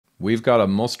We've got a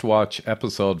must-watch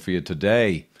episode for you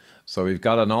today. So we've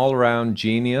got an all-round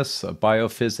genius, a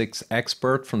biophysics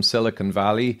expert from Silicon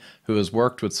Valley who has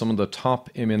worked with some of the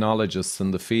top immunologists in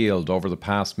the field over the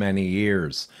past many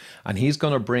years. And he's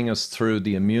going to bring us through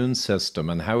the immune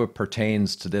system and how it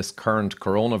pertains to this current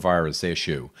coronavirus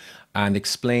issue and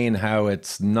explain how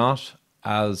it's not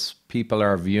as people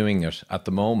are viewing it at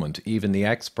the moment, even the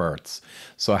experts.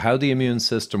 So how the immune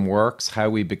system works, how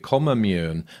we become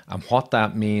immune, and what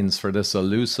that means for this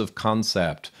elusive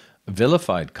concept,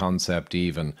 vilified concept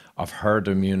even, of herd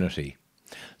immunity.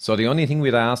 So the only thing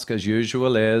we'd ask as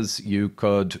usual is you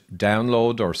could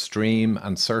download or stream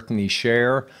and certainly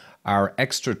share our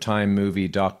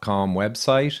extratimemovie.com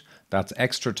website. That's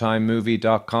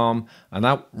extratimemovie.com, and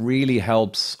that really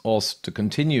helps us to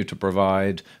continue to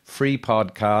provide free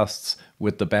podcasts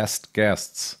with the best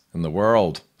guests in the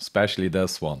world, especially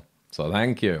this one. So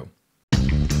thank you.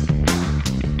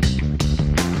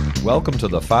 Welcome to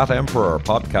the Fat Emperor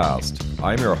podcast.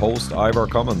 I'm your host, Ivor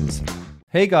Cummins.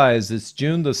 Hey guys, it's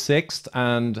June the 6th,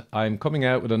 and I'm coming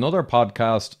out with another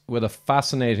podcast with a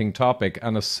fascinating topic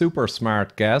and a super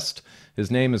smart guest. His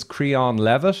name is Creon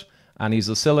Levit, and he's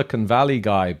a Silicon Valley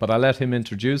guy, but I'll let him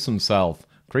introduce himself.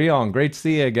 Creon, great to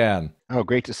see you again. Oh,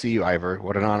 great to see you, Ivor.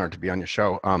 What an honor to be on your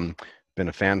show. Been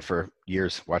a fan for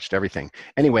years, watched everything.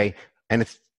 Anyway, and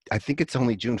I think it's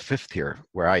only June 5th here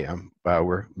where I am.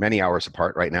 We're many hours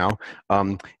apart right now.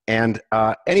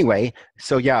 Anyway,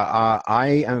 so yeah, I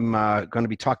am going to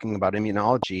be talking about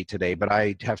immunology today, but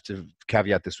I have to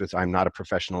caveat this with I'm not a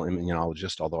professional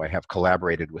immunologist, although I have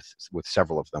collaborated with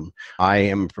several of them. I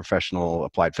am a professional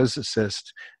applied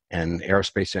physicist and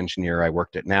aerospace engineer. I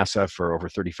worked at NASA for over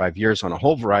 35 years on a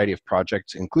whole variety of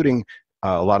projects, including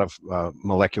a lot of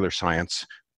molecular science,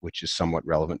 which is somewhat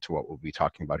relevant to what we'll be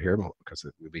talking about here, because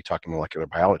we'll be talking molecular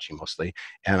biology mostly.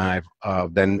 And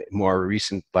I've then more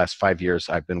recent last 5 years,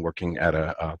 I've been working at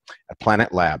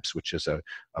Planet Labs, which is a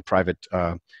private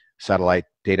satellite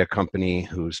data company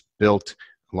who's built,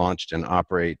 launched, and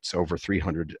operates over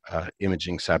 300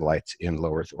 imaging satellites in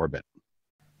low Earth orbit.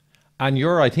 And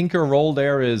I think your role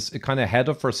there is kind of head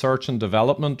of research and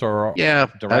development, or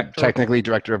director? Technically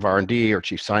director of R&D or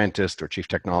chief scientist or chief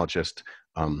technologist.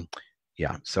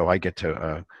 Yeah, so I get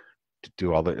to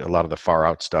do a lot of the far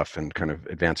out stuff and kind of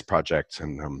advanced projects,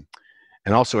 and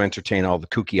also entertain all the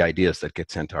kooky ideas that get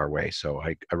sent our way. So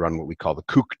I run what we call the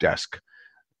kook desk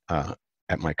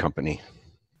at my company.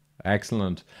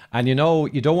 Excellent. And you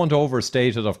don't want to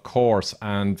overstate it, of course.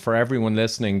 And for everyone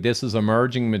listening, this is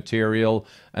emerging material,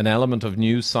 an element of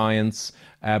new science.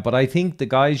 But I think the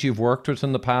guys you've worked with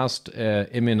in the past,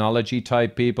 immunology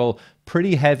type people,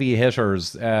 pretty heavy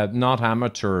hitters, not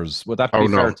amateurs. Would that be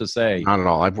fair to say? Not at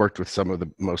all. I've worked with some of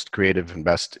the most creative and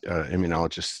best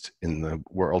immunologists in the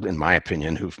world, in my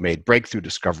opinion, who've made breakthrough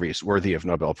discoveries worthy of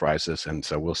Nobel Prizes. And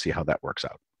so we'll see how that works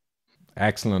out.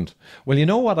 Excellent. Well, you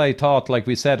know what I thought, like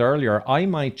we said earlier, I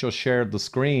might just share the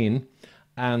screen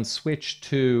and switch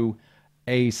to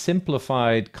a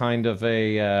simplified kind of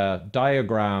a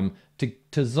diagram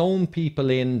to zone people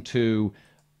into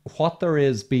what there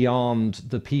is beyond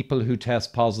the people who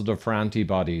test positive for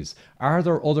antibodies. Are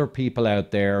there other people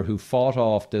out there who fought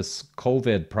off this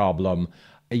COVID problem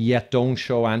yet don't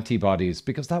show antibodies?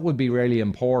 Because that would be really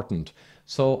important.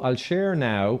 So I'll share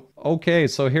now. Okay,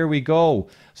 so here we go.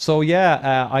 So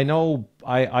yeah, I know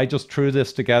I just threw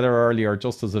this together earlier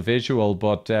just as a visual,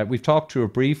 but we've talked through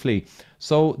it briefly.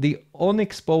 So the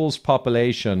unexposed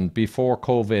population before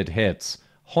COVID hits,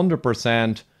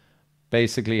 100%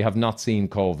 basically have not seen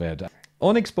COVID.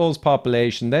 Unexposed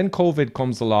population, then COVID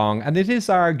comes along, and it is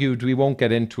argued, we won't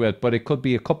get into it, but it could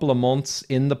be a couple of months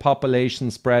in the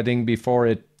population spreading before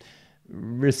it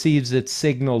receives its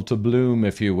signal to bloom,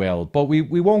 if you will. But we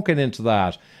won't get into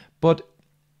that. But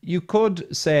you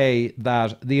could say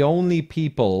that the only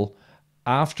people,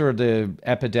 after the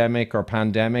epidemic or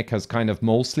pandemic has kind of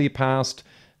mostly passed,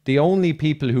 the only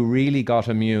people who really got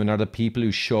immune are the people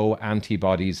who show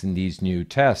antibodies in these new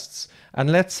tests.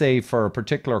 And let's say for a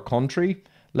particular country,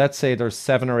 let's say there's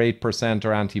 7 or 8%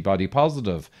 are antibody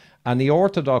positive. And the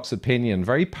orthodox opinion,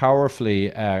 very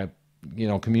powerfully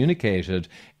communicated,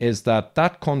 is that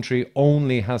that country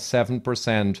only has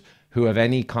 7% who have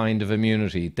any kind of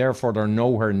immunity. Therefore, they're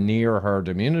nowhere near herd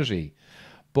immunity.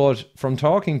 But from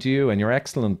talking to you and your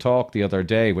excellent talk the other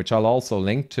day, which I'll also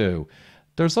link to,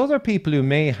 there's other people who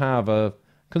may have a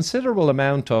considerable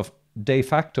amount of de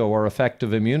facto or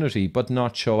effective immunity, but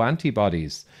not show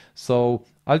antibodies. So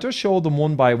I'll just show them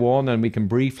one by one and we can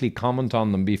briefly comment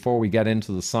on them before we get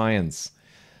into the science.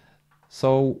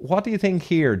 So what do you think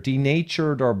here?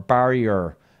 Denatured or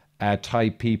barrier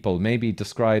type people? Maybe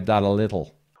describe that a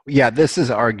little. Yeah, this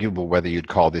is arguable whether you'd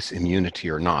call this immunity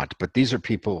or not, but these are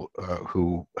people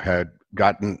who had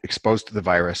gotten exposed to the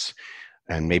virus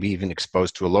and maybe even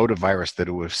exposed to a load of virus that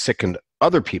would have sickened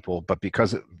other people, but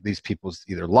because of these people's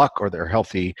either luck or their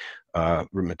healthy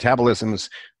metabolisms,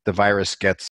 the virus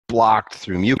gets blocked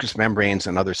through mucous membranes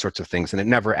and other sorts of things, and it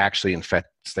never actually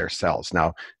infects their cells.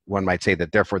 Now, one might say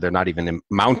that therefore they're not even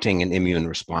mounting an immune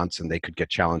response and they could get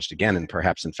challenged again and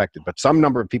perhaps infected. But some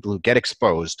number of people who get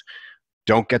exposed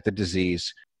don't get the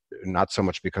disease, not so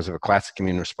much because of a classic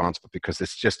immune response, but because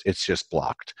it's just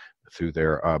blocked through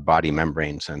their body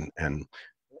membranes and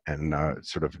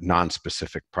sort of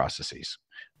non-specific processes.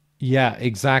 Yeah,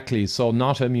 exactly. So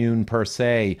not immune per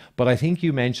se, but I think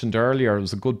you mentioned earlier, it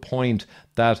was a good point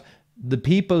that the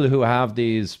people who have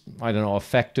these, I don't know,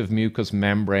 effective mucous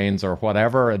membranes or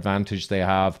whatever advantage they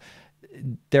have,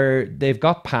 they've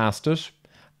got past it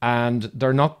and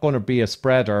they're not going to be a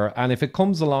spreader. And if it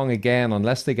comes along again,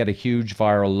 unless they get a huge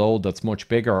viral load that's much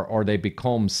bigger, or they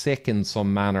become sick in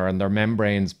some manner and their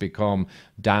membranes become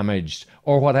damaged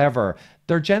or whatever,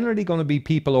 they're generally going to be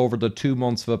people over the 2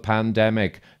 months of a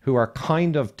pandemic who are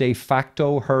kind of de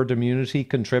facto herd immunity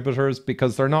contributors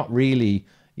because they're not really,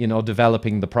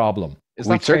 developing the problem. Is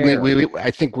We that certainly, fair?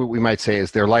 I think what we might say is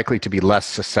they're likely to be less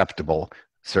susceptible,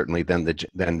 certainly, than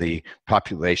the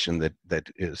population that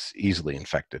is easily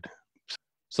infected.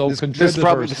 So This probably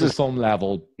contributors this to is some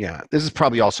level. yeah, this is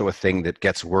probably also a thing that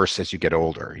gets worse as you get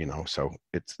older, so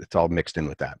it's all mixed in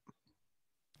with that.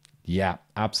 Yeah,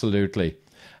 absolutely.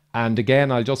 And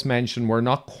again, I'll just mention we're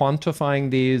not quantifying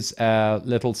these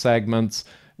little segments.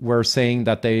 We're saying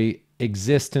that they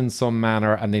exist in some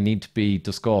manner and they need to be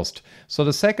discussed. So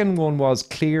the second one was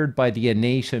cleared by the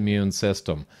innate immune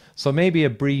system. So maybe a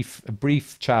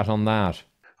brief chat on that.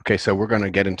 Okay, so we're going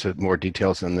to get into more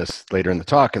details on this later in the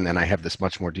talk, and then I have this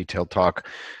much more detailed talk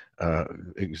uh,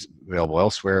 available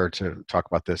elsewhere to talk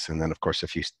about this. And then, of course,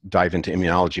 if you dive into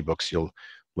immunology books, you'll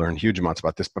learn huge amounts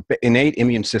about this. But innate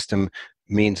immune system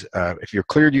means if you're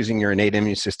cleared using your innate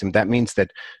immune system, that means that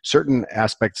certain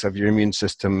aspects of your immune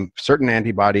system, certain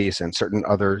antibodies and certain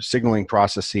other signaling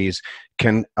processes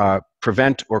can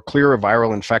prevent or clear a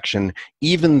viral infection,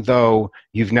 even though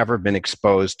you've never been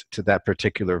exposed to that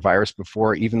particular virus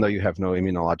before, even though you have no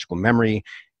immunological memory.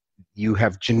 You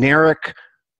have generic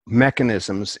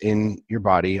mechanisms in your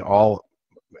body,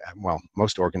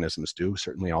 most organisms do,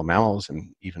 certainly all mammals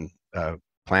and even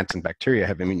plants and bacteria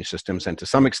have immune systems, and to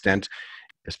some extent,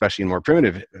 especially in more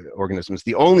primitive organisms,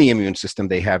 the only immune system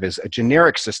they have is a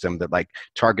generic system that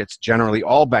targets generally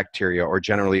all bacteria or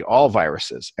generally all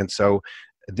viruses. And so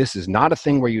this is not a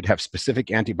thing where you'd have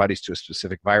specific antibodies to a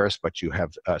specific virus, but you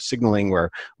have signaling where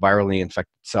virally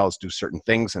infected cells do certain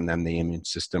things, and then the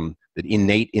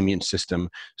innate immune system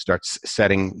starts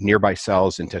setting nearby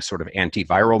cells into sort of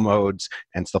antiviral modes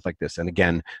and stuff like this. And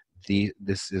again,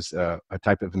 this is a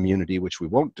type of immunity which we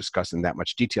won't discuss in that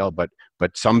much detail, but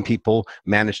some people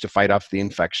manage to fight off the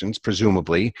infections,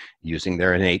 presumably using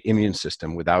their innate immune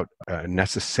system without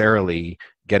necessarily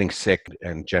getting sick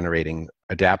and generating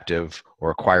adaptive or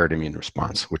acquired immune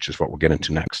response, which is what we'll get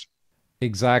into next.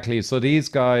 Exactly. So these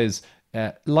guys,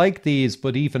 like these,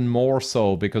 but even more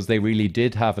so because they really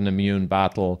did have an immune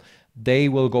battle, they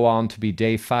will go on to be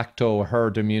de facto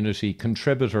herd immunity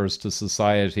contributors to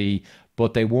society,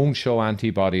 but they won't show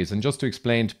antibodies. And just to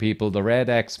explain to people, the red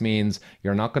X means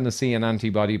you're not going to see an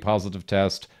antibody positive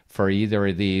test for either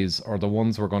of these or the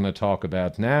ones we're going to talk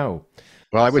about now.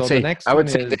 Well, So the next one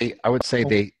is, I would say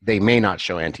oh, they may not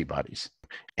show antibodies,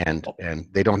 and oh,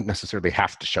 they don't necessarily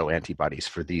have to show antibodies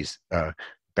for these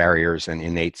barriers and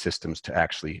innate systems to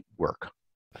actually work.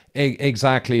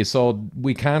 exactly. So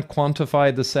we can't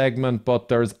quantify the segment, but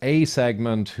there's a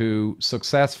segment who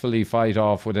successfully fight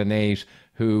off with innate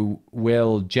who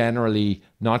will generally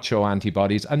not show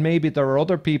antibodies. And maybe there are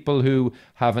other people who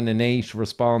have an innate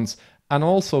response and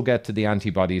also get to the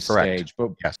antibody Correct. stage.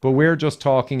 But Yes. but we're just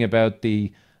talking about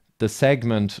the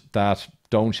segment that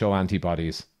don't show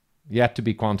antibodies, yet to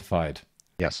be quantified.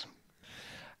 Yes.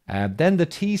 Then the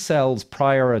T cells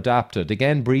prior adapted.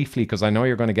 Again, briefly, because I know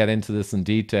you're going to get into this in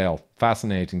detail.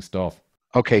 Fascinating stuff.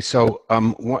 Okay, so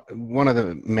one of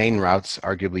the main routes,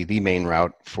 arguably the main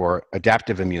route for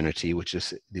adaptive immunity, which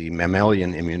is the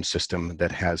mammalian immune system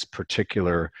that has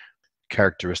particular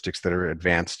characteristics that are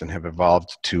advanced and have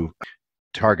evolved to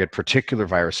target particular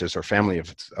viruses or family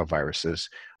of viruses.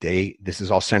 This is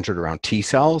all centered around T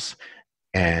cells,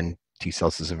 and T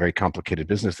cells is a very complicated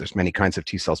business. There's many kinds of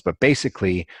T cells, but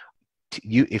basically,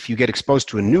 if you get exposed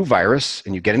to a new virus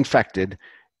and you get infected,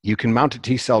 you can mount a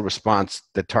T cell response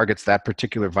that targets that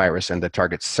particular virus and that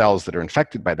targets cells that are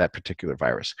infected by that particular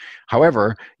virus.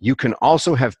 However, you can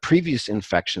also have previous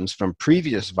infections from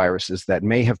previous viruses that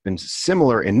may have been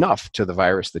similar enough to the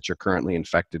virus that you're currently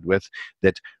infected with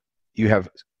that you have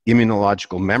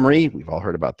immunological memory. We've all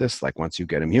heard about this. Like once you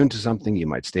get immune to something, you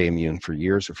might stay immune for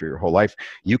years or for your whole life.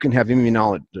 You can have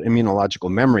immunological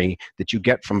memory that you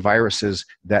get from viruses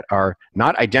that are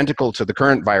not identical to the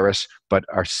current virus, but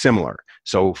are similar.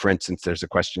 So for instance, there's a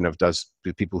question of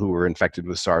do people who were infected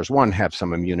with SARS-1 have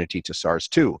some immunity to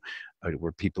SARS-2?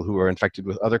 Were people who are infected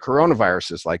with other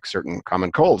coronaviruses, like certain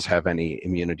common colds, have any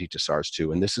immunity to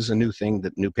SARS-2? And this is a new thing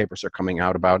that new papers are coming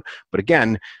out about. But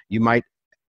again, you may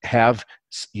have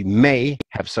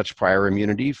such prior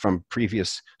immunity from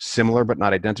previous similar but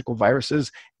not identical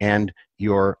viruses, and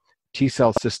your T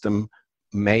cell system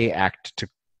may act to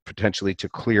potentially to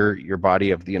clear your body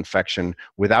of the infection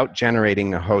without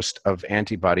generating a host of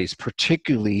antibodies,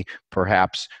 particularly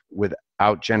perhaps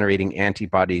without generating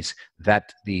antibodies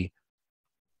that the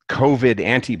COVID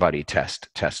antibody test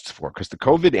tests for, because the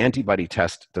COVID antibody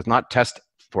test does not test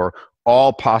for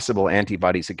all possible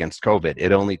antibodies against COVID.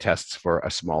 It only tests for a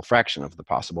small fraction of the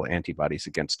possible antibodies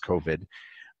against COVID.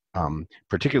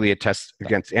 Particularly, it tests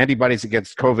against antibodies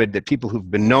against COVID that people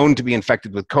who've been known to be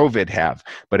infected with COVID have.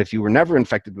 But if you were never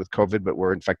infected with COVID, but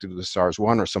were infected with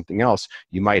SARS-1 or something else,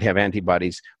 you might have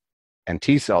antibodies and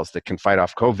T cells that can fight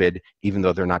off COVID, even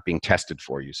though they're not being tested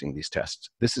for using these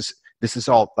tests. This is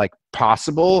all like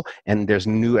possible, and there's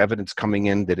new evidence coming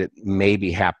in that it may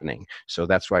be happening. So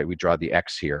that's why we draw the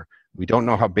X here. We don't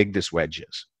know how big this wedge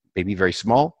is. Maybe very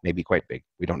small, maybe quite big.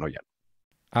 We don't know yet.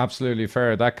 Absolutely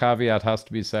fair. That caveat has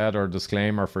to be said, or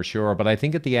disclaimer for sure. But I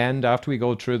think at the end, after we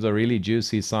go through the really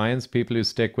juicy science, people who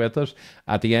stick with it,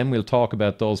 at the end we'll talk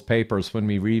about those papers when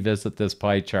we revisit this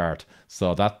pie chart.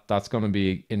 So that's going to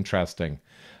be interesting.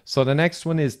 So the next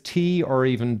one is T or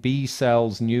even B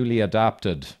cells newly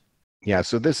adapted. Yeah,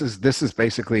 so this is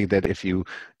basically that if you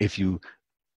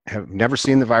have never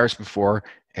seen the virus before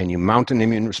and you mount an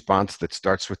immune response that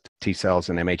starts with T cells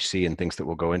and MHC and things that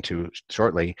we'll go into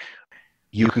shortly,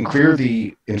 you can clear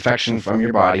the infection from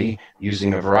your body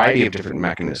using a variety of different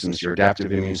mechanisms. Your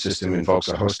adaptive immune system invokes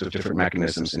a host of different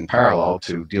mechanisms in parallel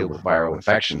to deal with viral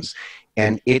infections.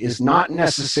 And it is not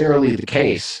necessarily the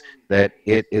case that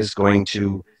it is going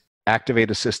to activate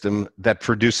a system that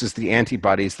produces the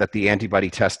antibodies that the antibody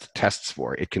test tests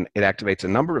for. It activates a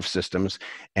number of systems,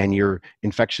 and your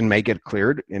infection may get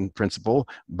cleared in principle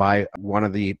by one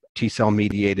of the T cell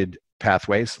mediated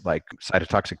pathways like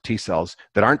cytotoxic T cells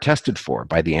that aren't tested for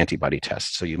by the antibody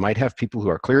test. So you might have people who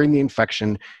are clearing the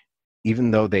infection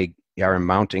even though they are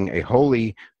mounting a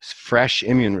wholly fresh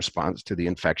immune response to the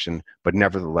infection, but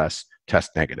nevertheless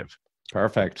test negative.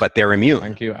 Perfect. But they're immune.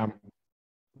 Thank you.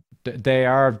 They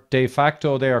are de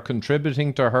facto, they are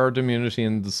contributing to herd immunity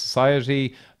in the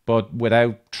society, but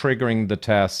without triggering the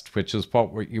test, which is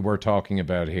what you were talking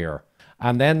about here.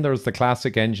 And then there's the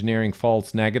classic engineering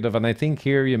false negative. And I think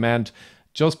here you meant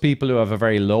just people who have a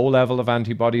very low level of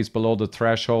antibodies below the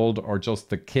threshold, or just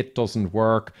the kit doesn't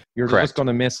work. You're Correct. Just going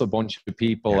to miss a bunch of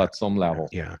people at some level.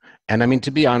 Yeah. And I mean,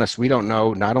 to be honest, we don't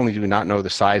know, not only do we not know the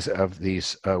size of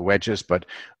these wedges, but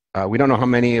we don't know how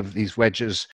many of these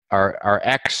wedges are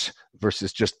X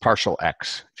versus just partial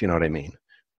X, if you know what I mean.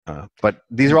 But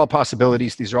these are all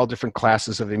possibilities. These are all different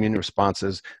classes of immune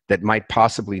responses that might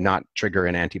possibly not trigger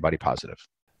an antibody positive.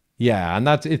 Yeah, and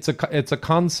it's a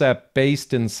concept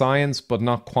based in science but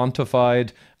not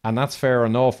quantified, and that's fair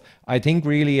enough. I think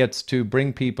really it's to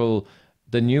bring people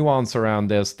the nuance around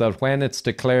this, that when it's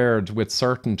declared with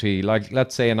certainty, like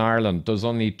let's say in Ireland, there's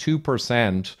only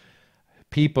 2%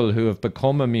 people who have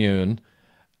become immune.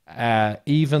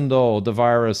 Even though the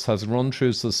virus has run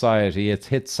through society, it's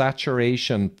hit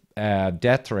saturation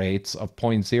death rates of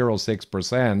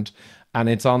 0.06%, and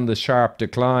it's on the sharp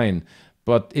decline.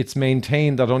 But it's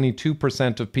maintained that only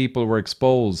 2% of people were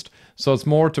exposed. So it's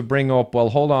more to bring up, well,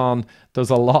 hold on, there's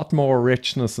a lot more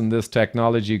richness in this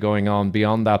technology going on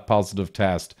beyond that positive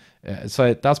test.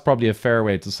 So that's probably a fair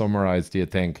way to summarize, do you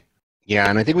think? Yeah,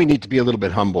 and I think we need to be a little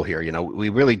bit humble here. You know, we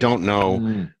really don't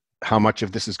know how much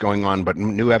of this is going on, but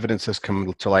new evidence has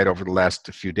come to light over the last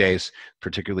few days,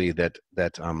 particularly that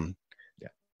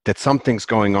something's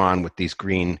going on with these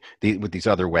with these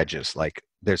other wedges. Like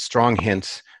there's strong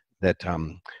hints that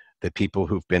that people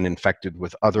who've been infected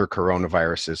with other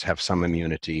coronaviruses have some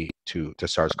immunity to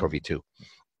SARS-CoV-2.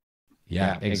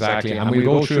 Yeah, exactly. And we'll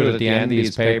go through it at the end of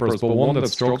these papers, but one that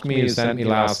struck me, you sent me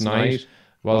last night,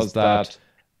 was that,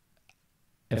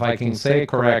 if I can say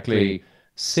correctly,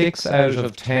 6 out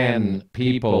of 10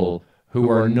 people who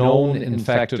were known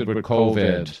infected with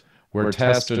COVID were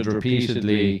tested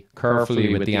repeatedly,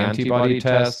 carefully with the antibody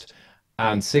test,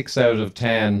 and 6 out of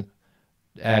 10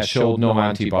 showed no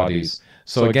antibodies.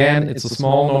 So again, it's a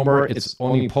small number. It's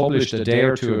only published a day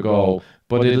or two ago,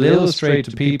 but it'll illustrate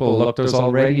to people, look, there's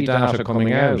already data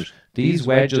coming out. These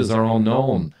wedges are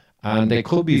unknown, and they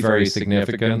could be very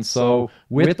significant. So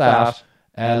with that,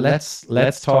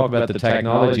 let's talk about the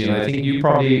technology. And I think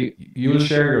you'll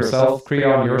share yourself,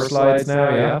 Creon, your slides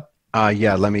now, yeah?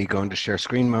 Yeah, let me go into share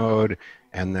screen mode,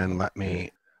 and then let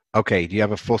me, okay, do you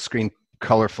have a full screen,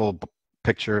 colorful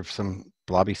picture of some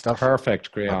blobby stuff?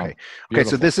 Perfect, Creon. Okay. Okay,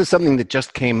 so this is something that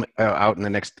just came out in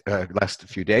the last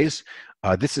few days.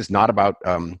 This is not about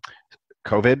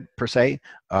COVID per se.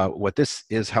 What this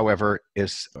is, however,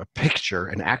 is a picture,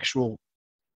 an actual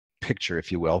picture,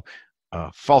 if you will,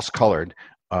 false colored,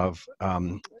 of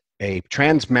a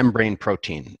transmembrane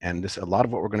protein. And a lot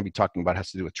of what we're going to be talking about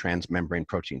has to do with transmembrane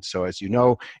proteins. So as you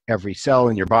know, every cell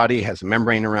in your body has a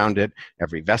membrane around it.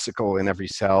 Every vesicle in every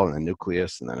cell, and a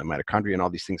nucleus, and then a mitochondria, and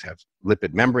all these things have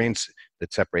lipid membranes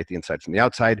that separate the inside from the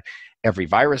outside. Every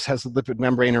virus has a lipid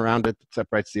membrane around it that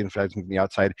separates the inside from the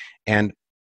outside. And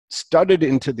studded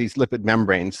into these lipid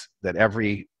membranes that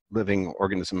every living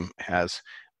organism has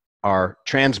are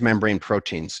transmembrane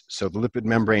proteins. So the lipid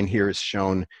membrane here is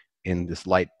shown in this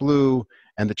light blue,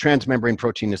 and the transmembrane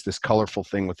protein is this colorful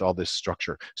thing with all this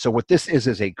structure. So what this is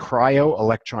a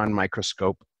cryo-electron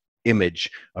microscope image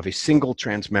of a single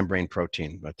transmembrane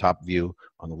protein, a top view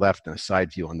on the left and a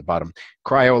side view on the bottom.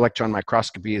 Cryo-electron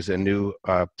microscopy is a new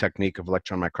technique of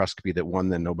electron microscopy that won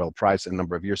the Nobel Prize a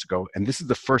number of years ago. And this is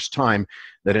the first time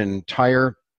that an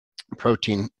entire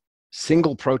protein,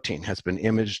 single protein, has been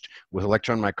imaged with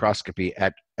electron microscopy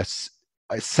at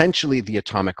essentially the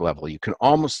atomic level. You can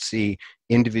almost see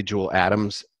individual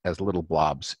atoms as little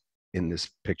blobs in this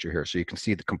picture here. So you can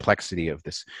see the complexity of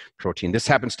this protein. This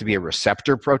happens to be a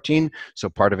receptor protein. So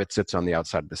part of it sits on the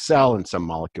outside of the cell, and some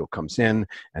molecule comes in,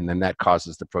 and then that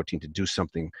causes the protein to do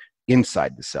something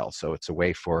inside the cell. So it's a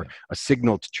way for a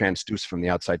signal to transduce from the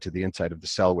outside to the inside of the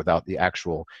cell without the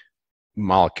actual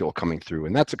molecule coming through.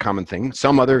 And that's a common thing.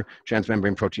 Some other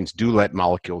transmembrane proteins do let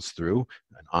molecules through,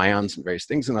 and ions and various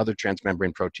things, and other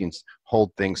transmembrane proteins hold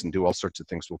things and do all sorts of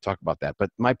things. We'll talk about that. But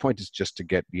my point is just to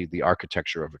get the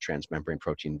architecture of a transmembrane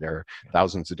protein. There are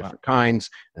thousands of different kinds,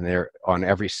 and they're on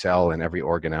every cell and every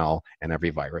organelle and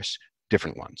every virus,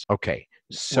 different ones. Okay,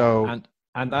 so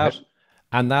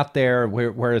and that there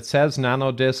where it says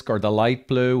nanodisk, or the light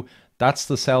blue, that's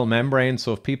the cell membrane.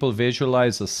 So if people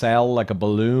visualize a cell like a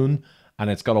balloon, and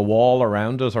it's got a wall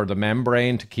around it, or the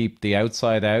membrane to keep the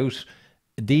outside out,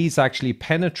 these actually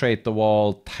penetrate the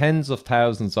wall, tens of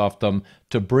thousands of them,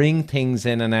 to bring things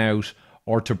in and out,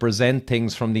 or to present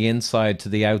things from the inside to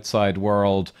the outside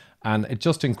world. And it's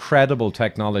just incredible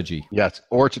technology. Yes,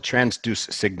 or to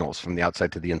transduce signals from the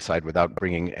outside to the inside without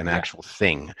bringing an actual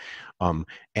thing.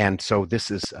 And so this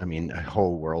is, I mean, a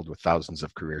whole world with thousands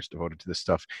of careers devoted to this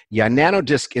stuff. Yeah,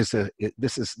 nanodisk is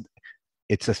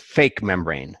it's a fake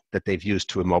membrane that they've used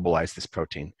to immobilize this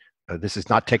protein. This is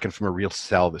not taken from a real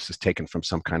cell. This is taken from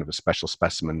some kind of a special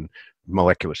specimen,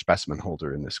 molecular specimen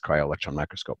holder in this cryo-electron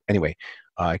microscope. Anyway,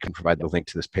 I can provide the link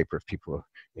to this paper if people are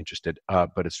interested,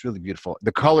 but it's really beautiful.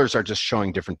 The colors are just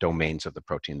showing different domains of the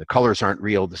protein. The colors aren't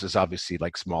real. This is obviously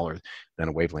like smaller than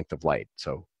a wavelength of light,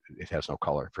 so it has no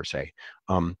color per se.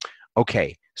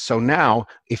 Okay, so now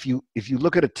if you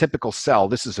look at a typical cell,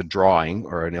 this is a drawing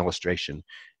or an illustration.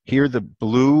 Here, the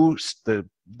blue, the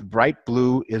bright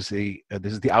blue is this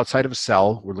is the outside of a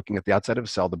cell. We're looking at the outside of a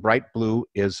cell. The bright blue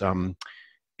is the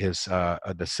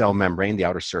cell membrane, the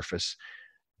outer surface.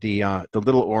 The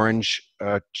little orange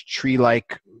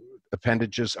tree-like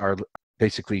appendages are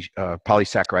basically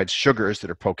polysaccharides, sugars that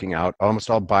are poking out.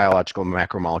 Almost all biological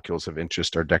macromolecules of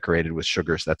interest are decorated with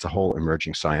sugars. That's a whole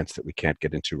emerging science that we can't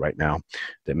get into right now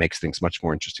that makes things much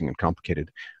more interesting and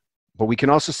complicated. But we can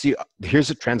also see,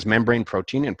 here's a transmembrane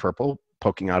protein in purple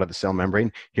poking out of the cell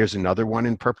membrane. Here's another one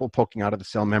in purple poking out of the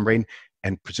cell membrane.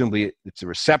 And presumably it's a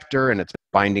receptor, and it's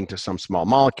binding to some small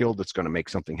molecule that's going to make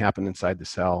something happen inside the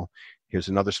cell. Here's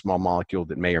another small molecule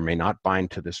that may or may not bind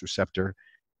to this receptor.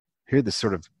 Here, this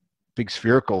sort of big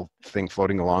spherical thing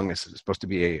floating along is supposed to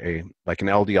be like an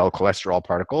LDL cholesterol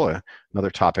particle, another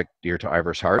topic dear to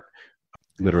Ivor's heart,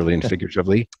 literally and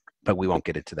figuratively. But we won't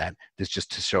get into that. This is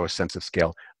just to show a sense of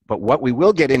scale. But what we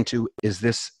will get into is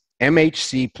this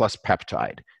MHC plus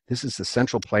peptide. This is the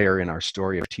central player in our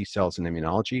story of T cells and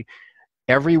immunology.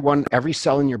 Every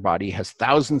cell in your body has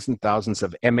thousands and thousands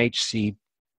of MHC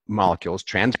molecules,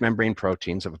 transmembrane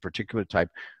proteins of a particular type,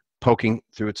 poking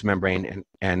through its membrane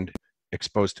and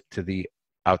exposed to the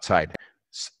outside.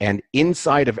 And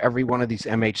inside of every one of these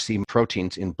MHC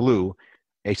proteins in blue,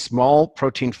 a small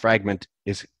protein fragment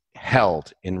is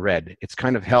held in red. It's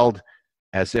kind of held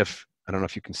as if, I don't know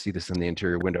if you can see this in the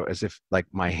interior window, as if like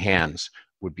my hands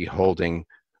would be holding,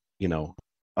 you know,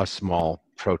 a small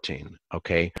protein,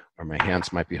 okay? Or my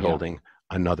hands might be holding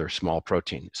another small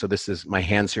protein. So this is, my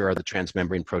hands here are the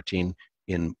transmembrane protein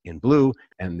in blue,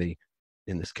 and the,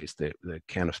 in this case, the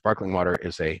can of sparkling water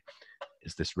is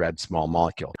this red small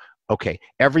molecule. Okay,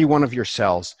 every one of your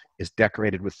cells is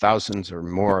decorated with thousands or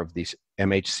more of these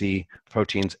MHC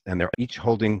proteins, and they're each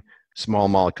holding small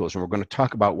molecules. And we're going to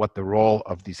talk about what the role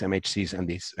of these MHCs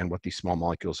and what these small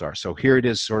molecules are. So here it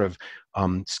is sort of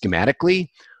schematically.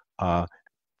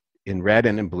 In red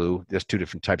and in blue, there's two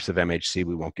different types of MHC.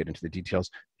 We won't get into the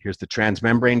details. Here's the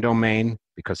transmembrane domain,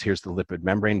 because here's the lipid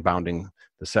membrane bounding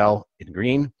the cell in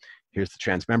green. Here's the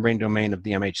transmembrane domain of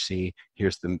the MHC.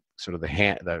 Here's the sort of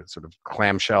the sort of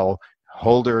clamshell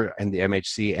holder and the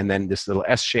MHC. And then this little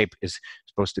S shape is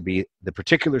supposed to be the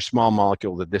particular small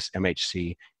molecule that this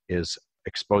MHC is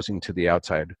exposing to the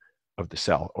outside of the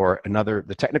cell. Or another,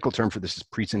 the technical term for this is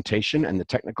presentation, and the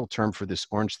technical term for this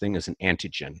orange thing is an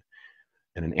antigen.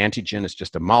 And an antigen is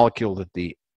just a molecule that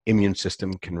the immune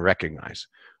system can recognize.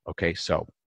 Okay, so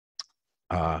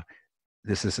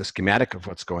this is a schematic of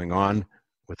what's going on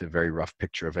with a very rough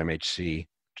picture of MHC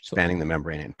spanning the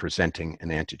membrane and presenting an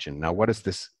antigen. Now, what is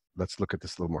this? Let's look at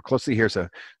this a little more closely. Here's a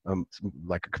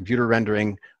like a computer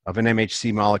rendering of an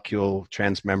MHC molecule,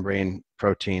 transmembrane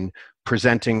protein,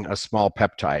 presenting a small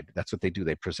peptide. That's what they do.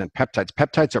 They present peptides.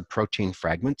 Peptides are protein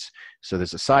fragments. So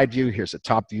there's a side view. Here's a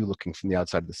top view looking from the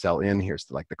outside of the cell in. Here's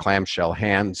like the clamshell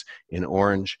hands in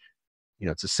orange. You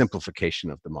know, it's a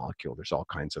simplification of the molecule. There's all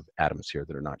kinds of atoms here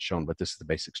that are not shown, but this is the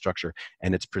basic structure.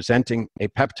 And it's presenting a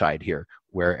peptide here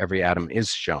where every atom is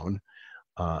shown.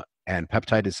 And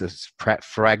peptide is a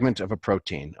fragment of a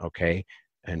protein, okay?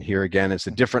 And here again is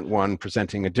a different one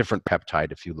presenting a different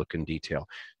peptide if you look in detail.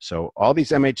 So all these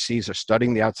MHCs are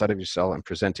studying the outside of your cell and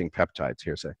presenting peptides.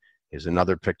 Here's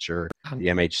another picture. The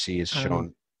MHC is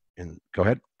shown in, go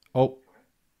ahead. Oh,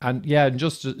 and yeah,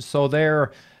 just so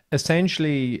they're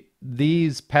essentially,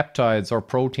 these peptides or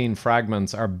protein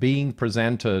fragments are being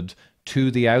presented to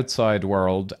the outside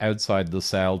world, outside the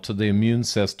cell, to the immune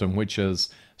system, which is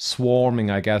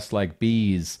swarming, I guess, like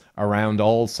bees around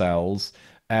all cells.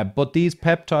 But these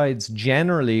peptides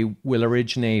generally will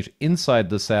originate inside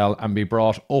the cell and be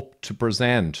brought up to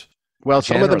present. Well,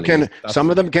 some of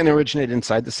them can originate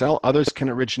inside the cell. Others can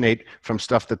originate from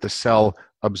stuff that the cell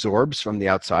absorbs from the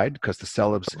outside, because the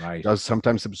cell does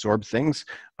sometimes absorb things,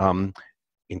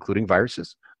 including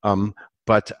viruses.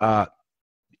 But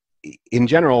in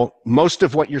general, most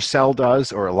of what your cell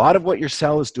does, or a lot of what your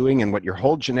cell is doing, and what your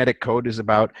whole genetic code is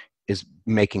about, is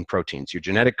making proteins. Your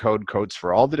genetic code codes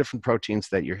for all the different proteins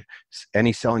that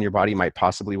any cell in your body might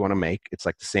possibly want to make. It's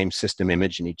like the same system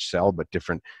image in each cell, but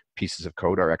different pieces of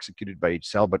code are executed by each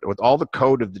cell. But what all the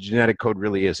code of the genetic code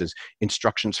really is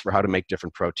instructions for how to make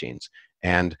different proteins.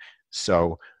 And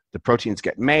so the proteins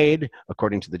get made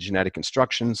according to the genetic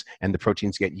instructions, and the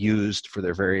proteins get used for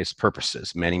their various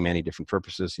purposes, many, many different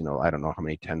purposes. You know, I don't know how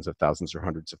many tens of thousands or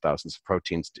hundreds of thousands of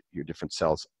proteins your different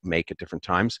cells make at different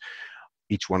times.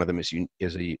 Each one of them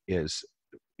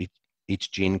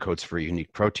each gene codes for a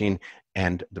unique protein,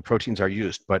 and the proteins are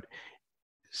used. But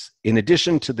in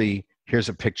addition to here's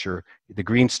a picture, the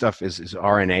green stuff is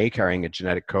RNA carrying a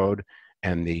genetic code,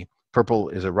 and the purple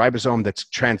is a ribosome that's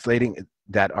translating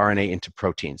that RNA into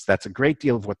proteins. That's a great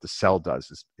deal of what the cell does,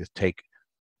 is take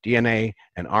DNA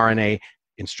and RNA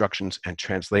instructions and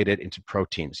translate it into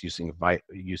proteins using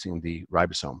the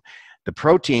ribosome. The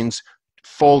proteins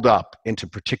fold up into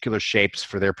particular shapes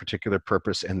for their particular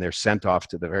purpose, and they're sent off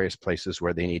to the various places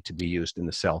where they need to be used in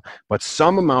the cell. But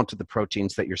some amount of the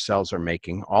proteins that your cells are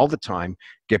making all the time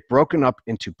get broken up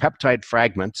into peptide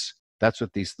fragments. That's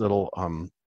what these little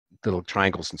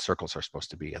triangles and circles are supposed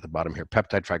to be at the bottom here,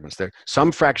 peptide fragments.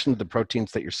 Some fraction of the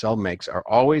proteins that your cell makes are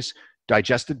always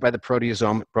digested by the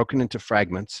proteasome, broken into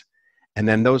fragments, and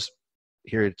then those,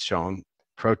 here it's shown,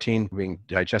 protein being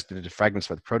digested into fragments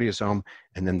by the proteasome,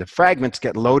 and then the fragments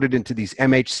get loaded into these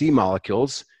MHC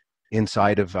molecules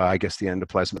inside of, I guess, the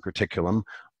endoplasmic reticulum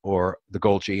or the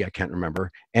Golgi, I can't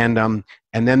remember. And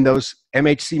then those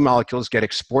MHC molecules get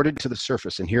exported to the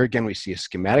surface. And here again, we see a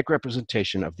schematic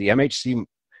representation of the MHC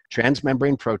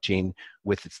transmembrane protein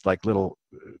with its like little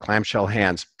clamshell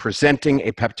hands presenting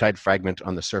a peptide fragment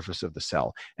on the surface of the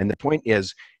cell. And the point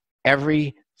is,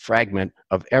 every fragment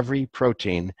of every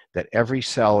protein that every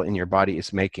cell in your body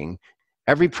is making,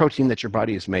 every protein that your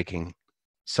body is making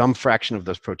some fraction of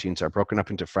those proteins are broken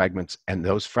up into fragments, and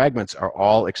those fragments are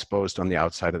all exposed on the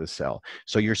outside of the cell.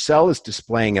 So your cell is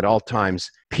displaying at all times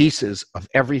pieces of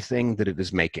everything that it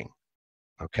is making.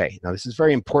 Okay, now this is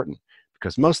very important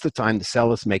because most of the time the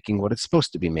cell is making what it's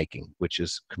supposed to be making, which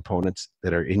is components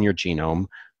that are in your genome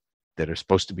that are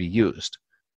supposed to be used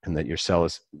and that your cell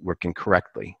is working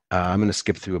correctly. I'm going to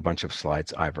skip through a bunch of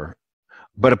slides, Ivor.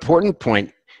 But important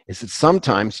point is that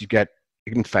sometimes you get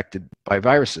infected by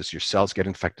viruses. Your cells get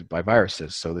infected by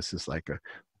viruses. So this is like a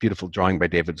beautiful drawing by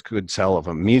David Goodsell of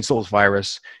a measles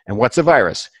virus. And what's a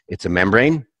virus? It's a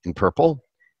membrane in purple.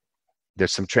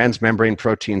 There's some transmembrane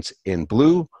proteins in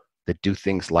blue that do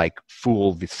things like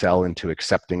fool the cell into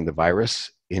accepting the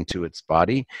virus into its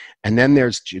body. And then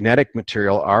there's genetic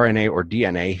material, RNA or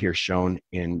DNA, here shown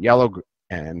in yellow,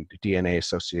 and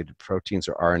DNA-associated proteins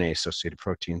or RNA-associated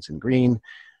proteins in green,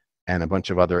 and a bunch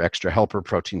of other extra helper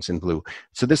proteins in blue.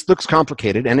 So this looks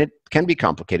complicated, and it can be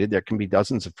complicated. There can be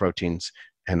dozens of proteins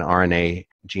and RNA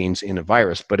genes in a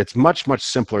virus, but it's much, much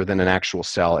simpler than an actual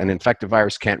cell. And in fact, a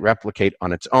virus can't replicate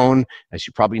on its own. As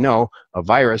you probably know, a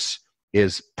virus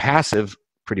is passive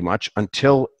pretty much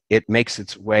until it makes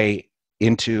its way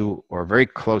into or very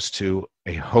close to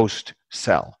a host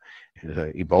cell.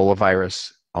 The Ebola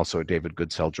virus, also a David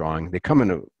Goodsell drawing. They come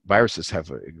in, viruses have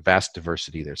a vast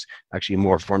diversity. There's actually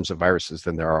more forms of viruses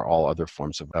than there are all other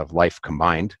forms of life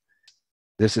combined.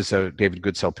 This is a David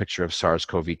Goodsell picture of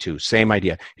SARS-CoV-2. Same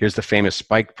idea. Here's the famous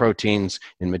spike proteins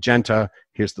in magenta.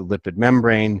 Here's the lipid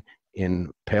membrane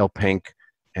in pale pink.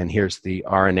 And here's the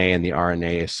RNA and the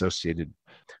RNA-associated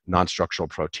non-structural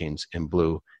proteins in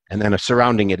blue. And then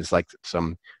surrounding it is like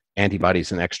some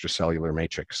antibodies and extracellular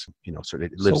matrix. You know, sort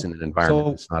of it lives in an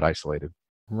environment. It's not isolated.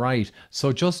 Right.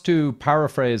 So just to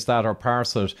paraphrase that or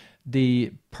parse it,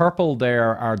 the purple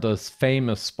there are the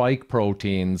famous spike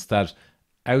proteins that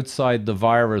outside the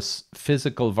virus,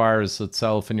 physical virus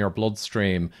itself in your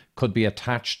bloodstream could be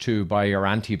attached to by your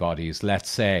antibodies, let's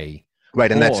say. Right,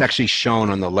 and that's actually shown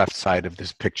on the left side of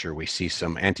this picture. We see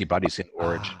some antibodies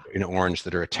in orange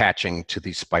that are attaching to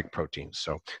these spike proteins.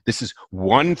 So this is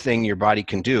one thing your body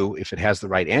can do if it has the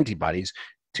right antibodies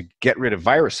to get rid of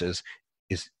viruses,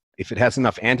 is if it has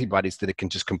enough antibodies that it can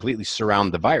just completely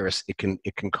surround the virus, it can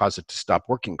cause it to stop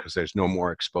working because there's no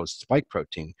more exposed spike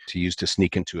protein to use to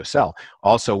sneak into a cell.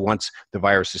 Also, once the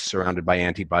virus is surrounded by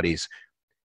antibodies,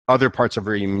 other parts of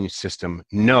our immune system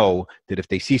know that if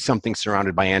they see something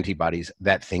surrounded by antibodies,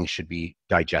 that thing should be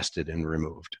digested and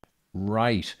removed.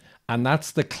 Right. And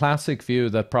that's the classic view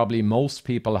that probably most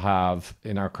people have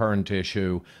in our current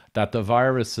issue, that the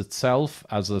virus itself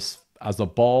as a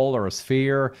ball or a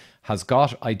sphere has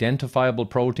got identifiable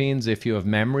proteins if you have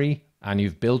memory and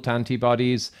you've built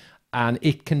antibodies, and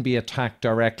it can be attacked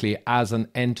directly as an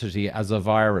entity, as a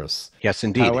virus. Yes,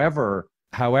 indeed.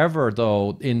 However,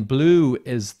 though, in blue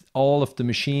is all of the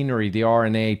machinery, the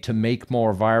RNA, to make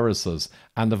more viruses.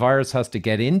 And the virus has to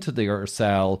get into your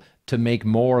cell to make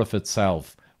more of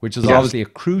itself, which is obviously a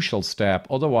crucial step.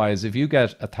 Otherwise, if you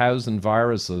get 1,000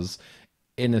 viruses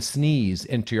in a sneeze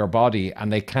into your body and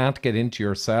they can't get into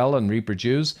your cell and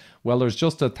reproduce, well, there's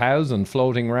just 1,000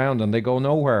 floating around and they go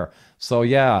nowhere. So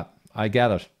yeah, I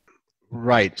get it.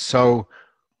 Right. So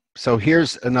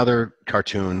here's another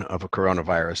cartoon of a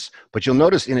coronavirus, but you'll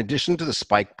notice in addition to the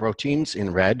spike proteins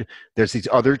in red, there's these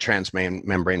other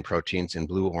transmembrane proteins in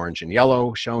blue, orange, and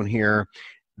yellow shown here.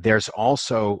 There's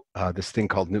also this thing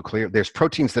called there's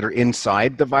proteins that are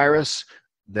inside the virus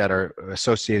that are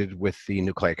associated with the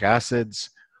nucleic acids.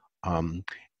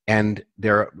 And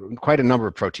there are quite a number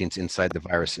of proteins inside the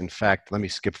virus. In fact, let me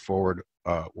skip forward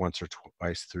once or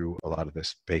twice through a lot of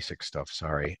this basic stuff.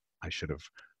 Sorry, I should have.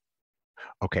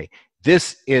 Okay,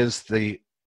 this is the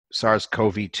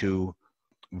SARS-CoV-2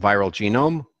 viral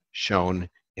genome shown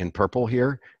in purple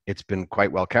here. It's been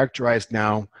quite well characterized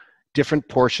now. Different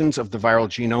portions of the viral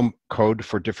genome code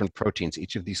for different proteins.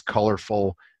 Each of these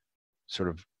colorful sort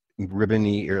of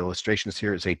ribbony illustrations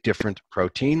here is a different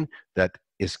protein that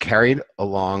is carried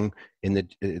along in the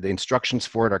instructions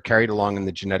for it are carried along in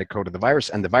the genetic code of the virus,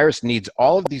 and the virus needs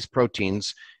all of these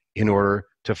proteins in order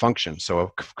to function. So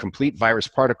a complete virus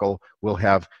particle will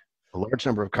have a large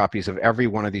number of copies of every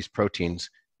one of these proteins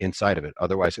inside of it.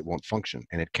 Otherwise, it won't function.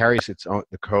 And it carries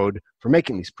the code for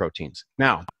making these proteins.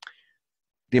 Now,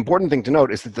 the important thing to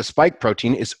note is that the spike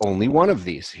protein is only one of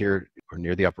these. Here, or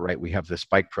near the upper right, we have the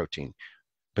spike protein.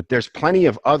 But there's plenty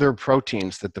of other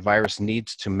proteins that the virus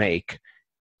needs to make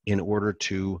in order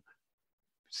to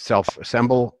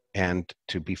self-assemble and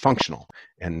to be functional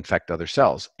and infect other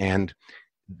cells. And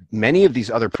many of these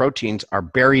other proteins are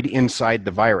buried inside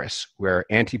the virus, where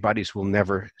antibodies will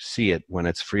never see it when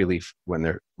it's freely, when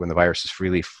the virus is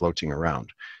freely floating around.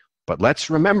 But let's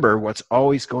remember what's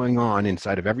always going on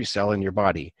inside of every cell in your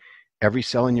body. Every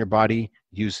cell in your body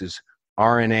uses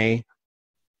RNA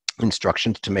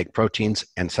instructions to make proteins,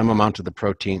 and some amount of the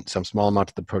protein, some small amount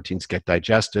of the proteins get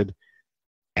digested,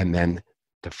 and then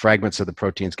the fragments of the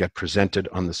proteins get presented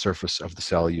on the surface of the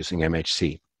cell using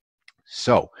MHC.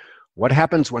 So what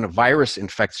happens when a virus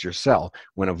infects your cell?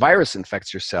 When a virus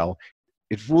infects your cell,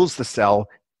 it fools the cell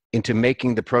into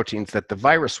making the proteins that the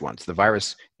virus wants. The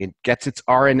virus, it gets its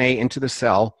RNA into the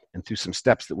cell, and through some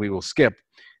steps that we will skip,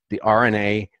 the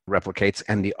RNA replicates,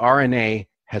 and the RNA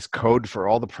has code for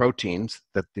all the proteins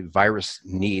that the virus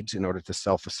needs in order to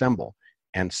self-assemble.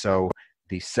 And so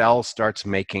the cell starts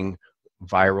making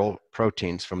viral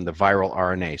proteins from the viral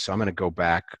RNA. So I'm going to go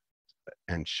back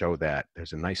and show that.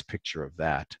 There's a nice picture of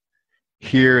that.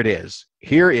 Here it is.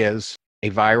 Here is a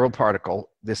viral particle.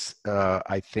 This,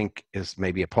 I think, is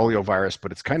maybe a poliovirus,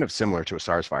 but it's kind of similar to a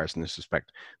SARS virus in this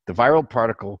respect. The viral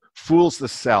particle fools the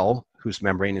cell, whose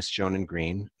membrane is shown in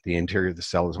green. The interior of the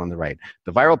cell is on the right.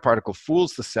 The viral particle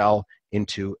fools the cell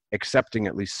into accepting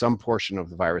at least some portion of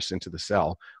the virus into the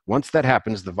cell. Once that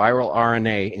happens, the viral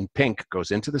RNA in pink goes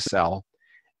into the cell,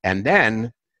 and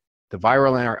then the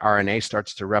viral RNA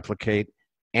starts to replicate,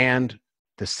 and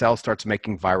the cell starts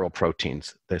making viral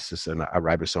proteins. This is a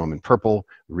ribosome in purple,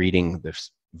 reading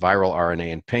this viral RNA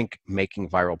in pink, making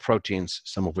viral proteins,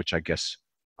 some of which I guess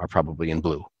are probably in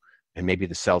blue. And maybe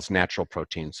the cell's natural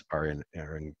proteins are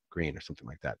in green or something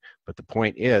like that. But the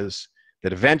point is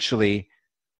that eventually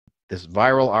this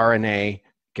viral RNA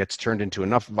gets turned into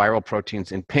enough viral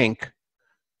proteins in pink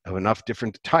of enough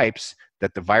different types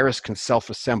that the virus can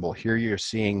self-assemble. Here you're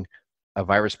seeing a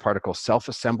virus particle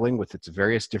self-assembling with its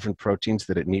various different proteins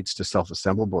that it needs to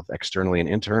self-assemble, both externally and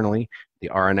internally. The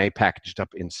RNA packaged up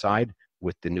inside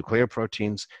with the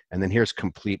nucleoproteins, and then here's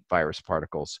complete virus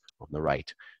particles on the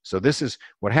right. So this is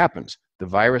what happens. The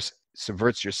virus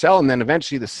subverts your cell, and then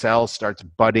eventually the cell starts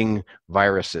budding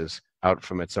viruses out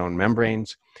from its own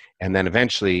membranes, and then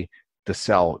eventually the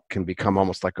cell can become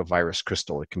almost like a virus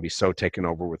crystal. It can be so taken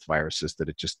over with viruses that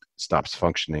it just stops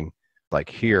functioning. Like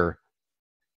here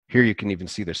you can even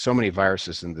see there's so many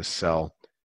viruses in this cell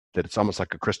that it's almost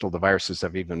like a crystal. The viruses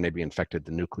have even maybe infected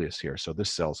the nucleus here, so this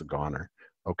cell's a goner.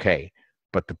 Okay.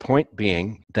 But the point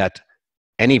being that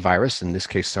any virus, in this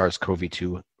case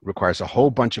SARS-CoV-2, requires a whole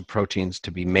bunch of proteins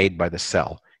to be made by the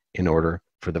cell in order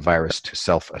for the virus to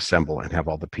self-assemble and have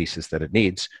all the pieces that it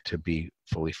needs to be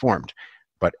fully formed.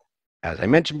 But as I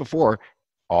mentioned before,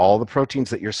 all the proteins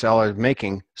that your cell is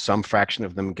making, some fraction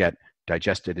of them get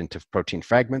digested into protein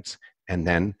fragments, and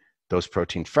then those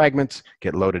protein fragments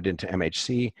get loaded into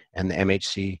MHC, and the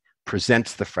MHC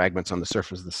presents the fragments on the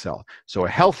surface of the cell. So a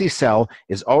healthy cell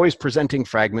is always presenting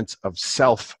fragments of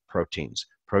self proteins,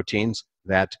 proteins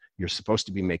that you're supposed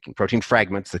to be making, protein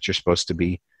fragments that you're supposed to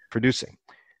be producing.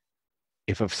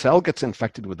 If a cell gets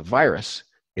infected with a virus,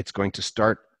 it's going to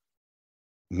start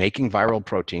making viral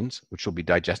proteins, which will be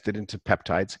digested into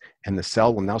peptides, and the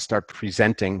cell will now start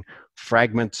presenting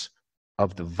fragments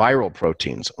of the viral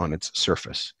proteins on its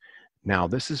surface. Now,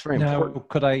 this is very important.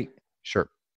 Could I? Sure.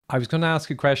 I was going to ask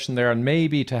a question there, and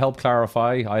maybe to help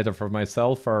clarify, either for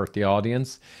myself or the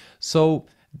audience. So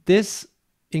this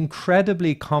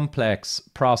incredibly complex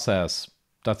process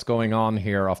that's going on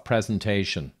here of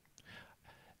presentation,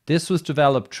 this was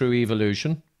developed through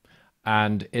evolution,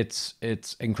 and it's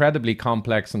incredibly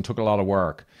complex and took a lot of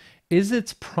work. Is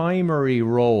its primary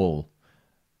role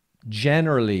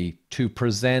generally to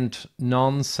present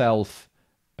non-self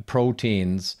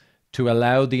proteins to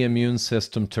allow the immune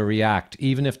system to react,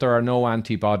 even if there are no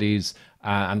antibodies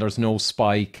and there's no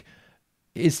spike?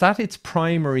 Is that its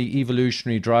primary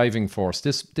evolutionary driving force?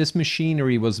 This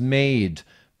machinery was made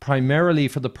primarily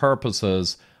for the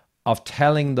purposes of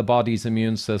telling the body's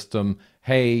immune system,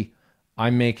 hey,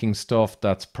 I'm making stuff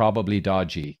that's probably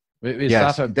dodgy. Is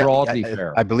Yes, that broadly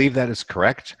fair? I believe that is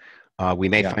correct. We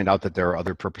may find out that there are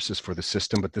other purposes for the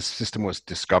system, but this system was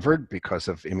discovered because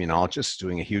of immunologists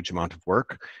doing a huge amount of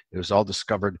work. It was all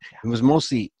discovered. It was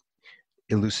mostly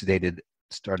elucidated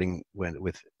starting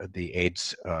with the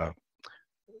AIDS,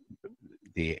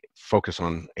 the focus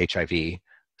on HIV.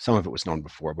 Some of it was known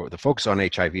before, but the focus on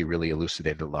HIV really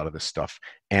elucidated a lot of this stuff.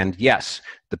 And yes,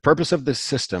 the purpose of this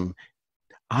system,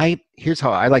 here's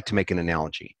how I like to make an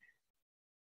analogy.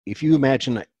 If you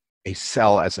imagine a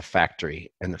cell as a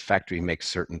factory, and the factory makes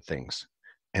certain things,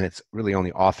 and it's really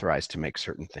only authorized to make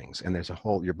certain things, and there's a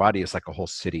whole, your body is like a whole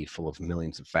city full of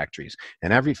millions of factories,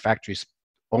 and every factory's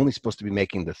only supposed to be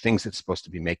making the things it's supposed to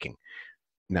be making.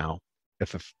 Now,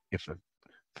 if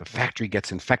a factory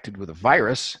gets infected with a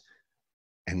virus,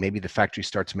 and maybe the factory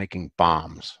starts making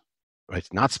bombs.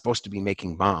 It's not supposed to be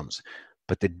making bombs.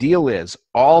 But the deal is,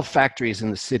 all factories in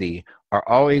the city are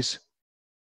always,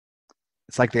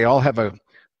 it's like they all have a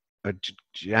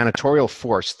janitorial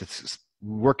force that's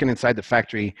working inside the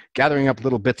factory, gathering up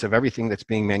little bits of everything that's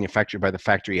being manufactured by the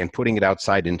factory and putting it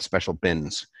outside in special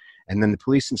bins. And then the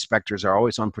police inspectors are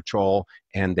always on patrol,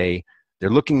 and they're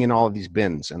looking in all of these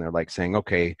bins, and they're like saying,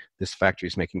 okay, this factory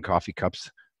is making coffee cups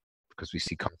because we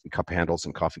see coffee cup handles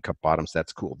and coffee cup bottoms.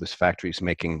 That's cool. This factory is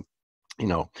making,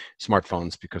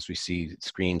 smartphones because we see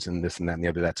screens and this and that and the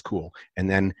other. That's cool. And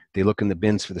then they look in the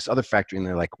bins for this other factory, and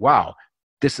they're like, wow,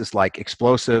 this is like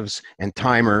explosives and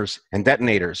timers and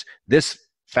detonators. This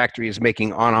factory is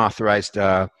making unauthorized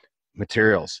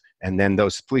materials. And then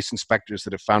those police inspectors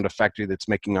that have found a factory that's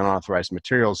making unauthorized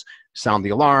materials sound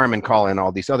the alarm and call in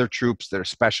all these other troops that are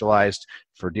specialized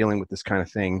for dealing with this kind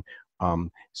of thing.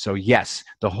 So yes,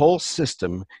 the whole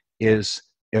system is,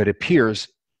 it appears,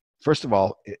 first of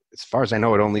all, as far as I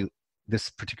know, this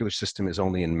particular system is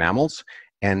only in mammals,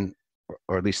 and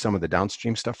or at least some of the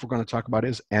downstream stuff we're going to talk about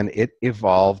is, and it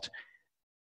evolved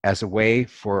as a way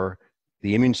for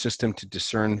the immune system to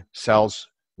discern cells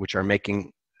which are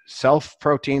making self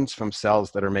proteins from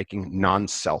cells that are making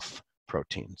non-self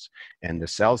proteins. And the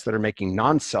cells that are making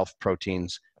non-self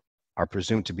proteins are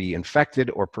presumed to be infected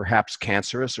or perhaps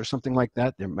cancerous or something like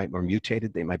that. They might be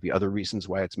mutated. They might be other reasons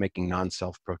why it's making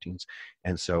non-self proteins.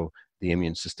 And so the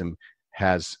immune system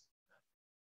has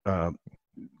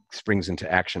springs into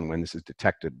action when this is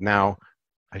detected. Now,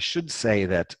 I should say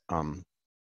that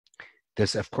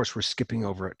this, of course, we're skipping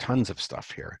over tons of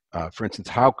stuff here. For instance,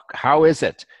 how is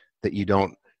it that you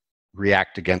don't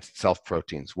react against self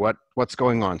proteins? What's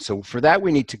going on? So for that,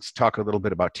 we need to talk a little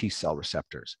bit about T cell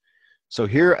receptors. So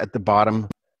here at the bottom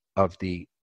of the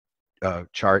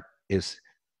chart is,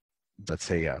 let's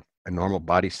say, a normal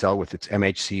body cell with its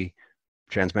MHC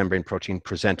transmembrane protein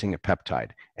presenting a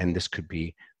peptide. And this could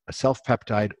be a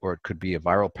self-peptide or it could be a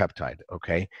viral peptide,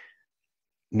 okay?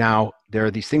 Now, there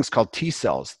are these things called T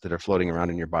cells that are floating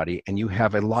around in your body, and you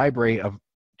have a library of,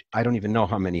 I don't even know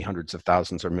how many hundreds of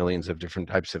thousands or millions of different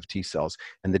types of T cells.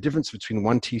 And the difference between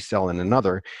one T cell and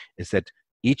another is that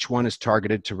each one is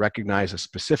targeted to recognize a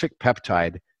specific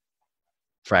peptide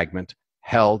fragment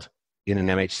held in an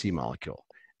MHC molecule.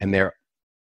 And the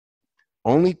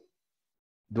only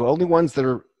ones that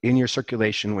are in your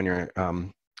circulation when you're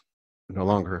no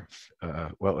longer,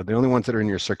 the only ones that are in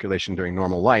your circulation during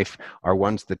normal life are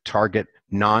ones that target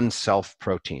non-self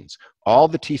proteins. All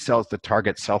the T cells that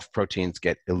target self proteins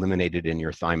get eliminated in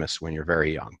your thymus when you're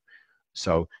very young.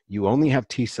 So you only have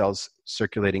T cells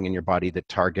circulating in your body that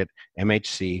target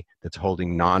MHC that's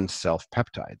holding non-self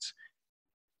peptides.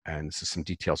 And this is some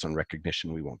details on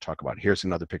recognition we won't talk about. Here's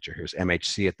another picture. Here's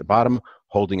MHC at the bottom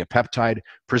holding a peptide.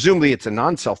 Presumably it's a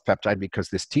non-self peptide because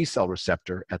this T cell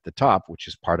receptor at the top, which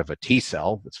is part of a T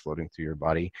cell that's floating through your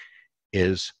body,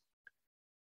 is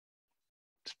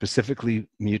specifically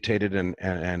mutated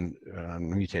and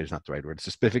mutated is not the right word. It's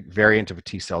a specific variant of a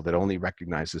T cell that only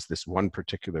recognizes this one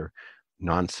particular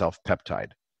non-self peptide.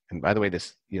 And by the way,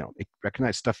 this, it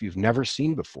recognizes stuff you've never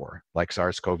seen before, like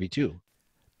SARS-CoV-2.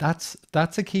 That's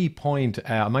a key point.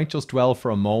 I might just dwell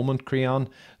for a moment, Creon.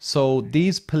 So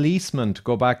these policemen, to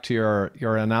go back to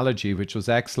your analogy, which was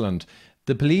excellent,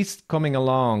 the police coming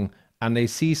along and they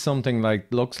see something like,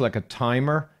 looks like a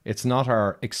timer. It's not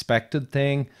our expected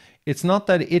thing. It's not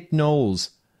that it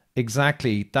knows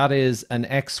exactly that is an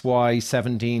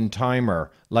XY17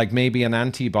 timer, like maybe an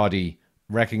antibody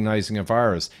recognizing a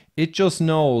virus. It just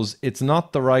knows it's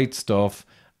not the right stuff,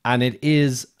 and it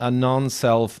is a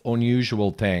non-self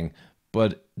unusual thing.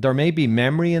 But there may be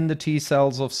memory in the T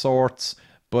cells of sorts,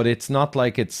 but it's not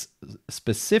like it's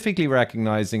specifically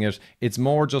recognizing it. It's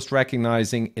more just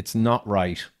recognizing it's not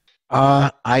right.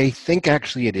 I think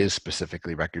actually it is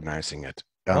specifically recognizing it.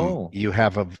 It's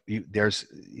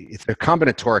a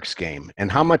combinatorics game,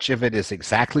 and how much of it is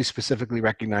exactly specifically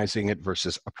recognizing it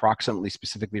versus approximately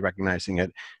specifically recognizing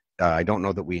it, I don't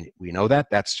know that we know that.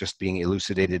 That's just being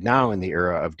elucidated now in the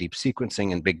era of deep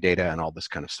sequencing and big data and all this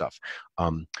kind of stuff.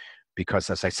 Because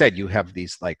as I said, you have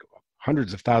these like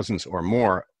hundreds of thousands or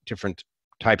more different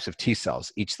types of T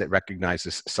cells, each that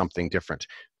recognizes something different.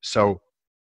 So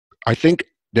I think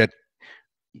that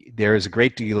there is a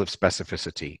great deal of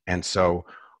specificity. And so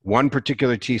one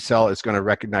particular T cell is going to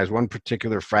recognize one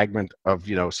particular fragment of,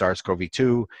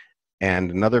 SARS-CoV-2,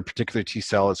 and another particular T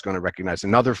cell is going to recognize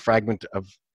another fragment of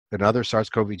another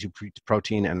SARS-CoV-2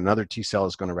 protein, and another T cell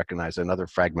is going to recognize another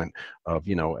fragment of,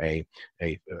 a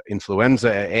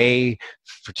influenza A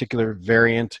particular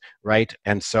variant, right?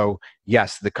 And so,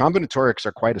 yes, the combinatorics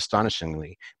are quite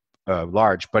astonishingly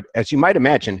large, but as you might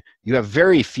imagine, you have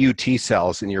very few T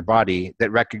cells in your body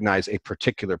that recognize a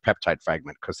particular peptide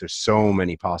fragment because there's so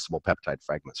many possible peptide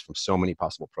fragments from so many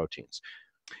possible proteins.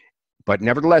 But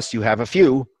nevertheless, you have a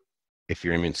few, if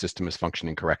your immune system is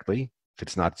functioning correctly, if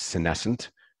it's not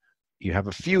senescent, you have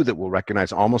a few that will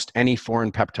recognize almost any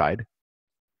foreign peptide,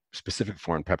 specific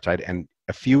foreign peptide, and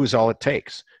a few is all it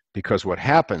takes. Because what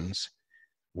happens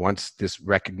once this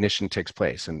recognition takes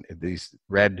place, and these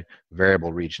red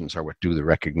variable regions are what do the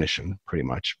recognition, pretty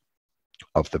much,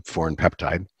 of the foreign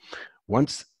peptide.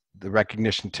 Once the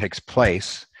recognition takes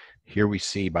place, here we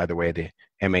see, by the way, the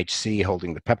MHC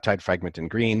holding the peptide fragment in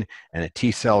green, and a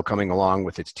T cell coming along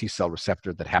with its T cell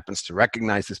receptor that happens to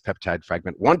recognize this peptide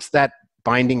fragment. Once that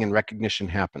binding and recognition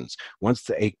happens, once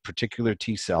a particular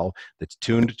T cell that's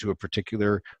tuned to a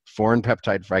particular foreign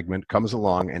peptide fragment comes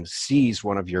along and sees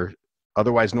one of your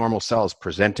otherwise normal cells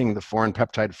presenting the foreign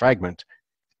peptide fragment,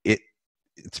 it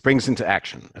springs into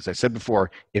action. As I said before,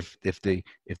 if the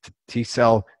T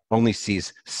cell only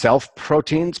sees self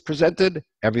proteins presented,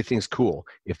 everything's cool.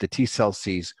 If the T cell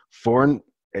sees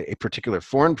a particular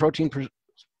foreign protein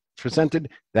presented,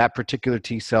 that particular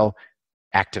T cell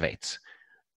activates.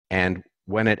 And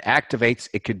when it activates,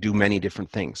 it could do many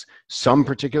different things. Some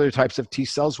particular types of T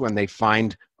cells, when they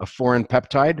find a foreign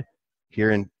peptide,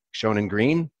 here shown in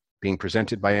green, being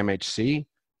presented by MHC,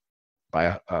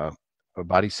 by a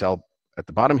body cell at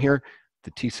the bottom here,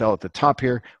 the T cell at the top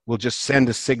here will just send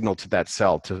a signal to that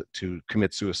cell to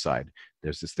commit suicide.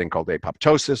 There's this thing called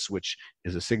apoptosis, which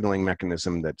is a signaling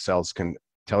mechanism that cells can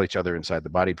tell each other inside the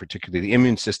body, particularly the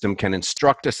immune system, can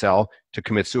instruct a cell to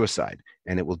commit suicide.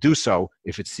 And it will do so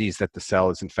if it sees that the cell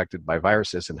is infected by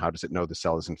viruses. And how does it know the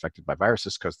cell is infected by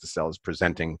viruses? Because the cell is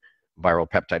presenting viral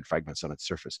peptide fragments on its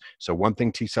surface. So one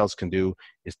thing T cells can do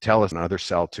is tell another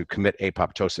cell to commit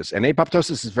apoptosis. And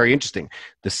apoptosis is very interesting.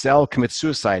 The cell commits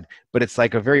suicide, but it's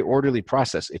like a very orderly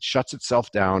process. It shuts itself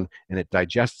down and it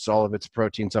digests all of its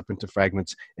proteins up into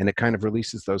fragments, and it kind of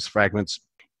releases those fragments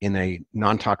in a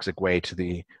non-toxic way to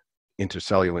the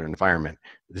intercellular environment.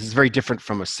 This is very different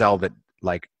from a cell that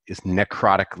is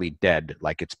necrotically dead,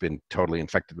 like it's been totally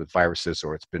infected with viruses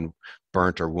or it's been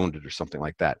burnt or wounded or something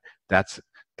like that. That's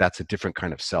a different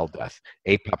kind of cell death.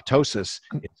 Apoptosis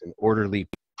is an orderly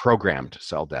programmed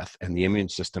cell death, and the immune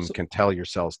system can tell your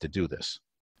cells to do this.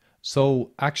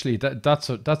 So actually that's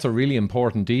a really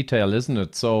important detail, isn't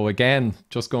it? So again,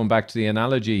 just going back to the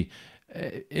analogy,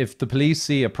 if the police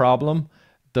see a problem,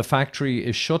 the factory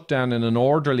is shut down in an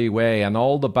orderly way and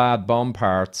all the bad bomb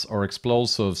parts or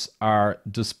explosives are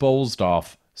disposed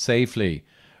of safely.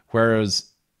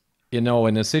 Whereas, in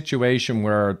a situation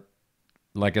where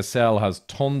like a cell has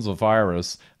tons of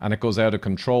virus and it goes out of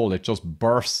control, it just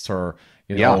bursts or,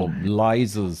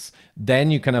 lyses,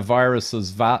 then you can have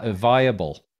viruses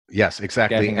viable. Yes,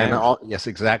 exactly. Yes,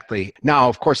 exactly. Now,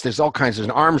 of course, there's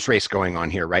an arms race going on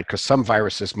here, right? Because some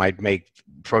viruses might make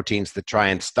proteins that try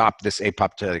and stop this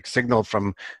apoptotic signal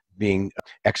from being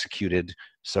executed.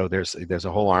 So there's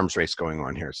a whole arms race going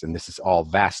on here. And this is all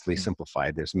vastly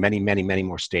simplified. There's many, many, many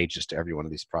more stages to every one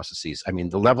of these processes. I mean,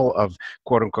 the level of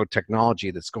quote unquote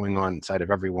technology that's going on inside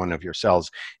of every one of your cells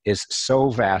is so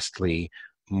vastly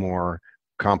more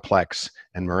complex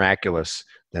and miraculous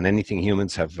than anything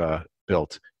humans have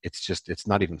built. It's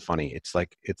not even funny. It's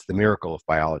the miracle of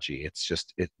biology.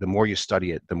 The more you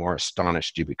study it, the more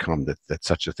astonished you become that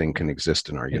such a thing can exist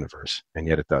in our universe. And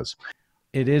yet it does.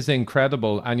 It is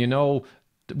incredible. And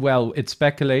well, it's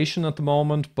speculation at the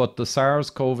moment, but the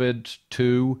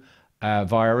SARS-CoV-2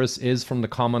 virus is from the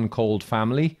common cold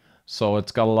family. So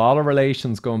it's got a lot of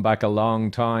relations going back a long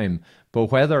time.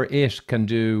 But whether it can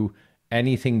do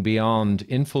anything beyond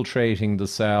infiltrating the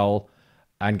cell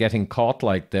and getting caught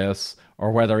like this,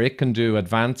 or whether it can do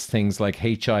advanced things like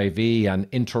HIV and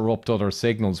interrupt other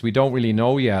signals, we don't really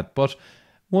know yet. But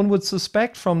one would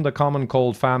suspect from the common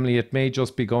cold family, it may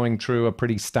just be going through a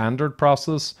pretty standard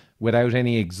process without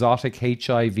any exotic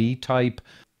HIV type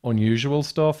unusual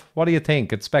stuff. What do you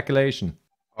think? It's speculation.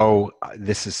 Oh,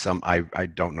 this is I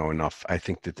don't know enough. I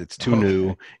think that it's too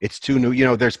new. It's too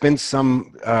new. There's been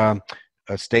some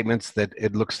statements that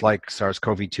it looks like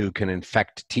SARS-CoV-2 can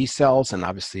infect T cells, and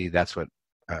obviously that's what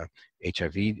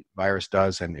HIV virus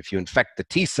does. And if you infect the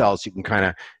T cells, you can kind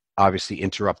of obviously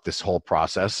interrupt this whole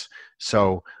process.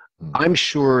 So I'm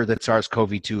sure that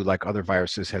SARS-CoV-2, like other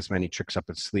viruses, has many tricks up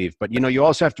its sleeve. But you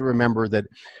also have to remember that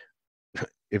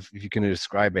if you can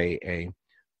describe a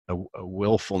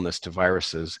willfulness to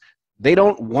viruses, they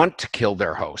don't want to kill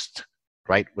their host,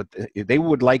 right? They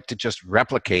would like to just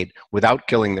replicate without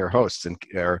killing their hosts,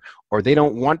 or they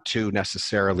don't want to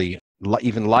necessarily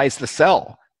even lyse the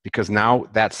cell, because now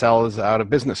that cell is out of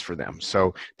business for them.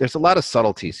 So there's a lot of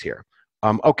subtleties here.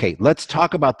 Okay, let's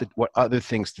talk about what other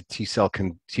things the T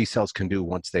cells can do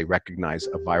once they recognize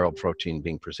a viral protein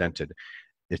being presented.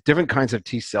 There's different kinds of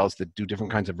T cells that do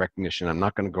different kinds of recognition. I'm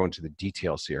not going to go into the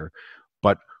details here,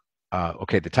 but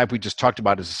okay, the type we just talked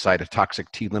about is a cytotoxic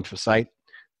T lymphocyte,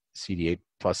 CD8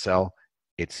 plus cell.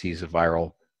 It sees a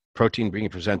viral protein being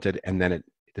presented, and then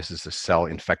this is a cell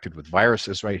infected with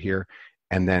viruses right here,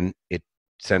 and then it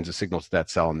sends a signal to that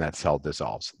cell, and that cell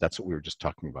dissolves. That's what we were just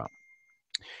talking about.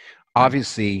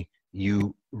 Obviously,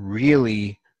 you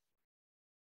really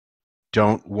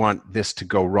don't want this to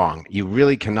go wrong. You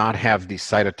really cannot have these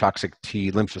cytotoxic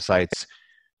T lymphocytes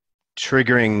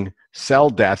triggering cell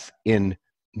death in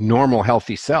normal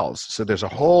healthy cells. So there's a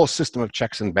whole system of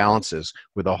checks and balances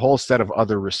with a whole set of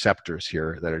other receptors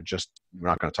here that are just, we're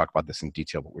not going to talk about this in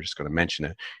detail, but we're just going to mention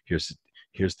it.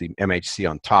 Here's the MHC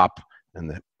on top, and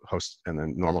the host and the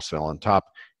normal cell on top.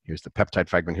 Here's the peptide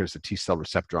fragment. Here's the T cell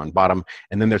receptor on bottom.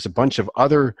 And then there's a bunch of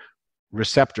other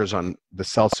receptors on the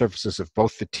cell surfaces of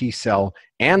both the T cell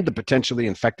and the potentially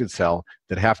infected cell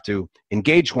that have to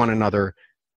engage one another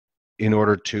in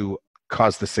order to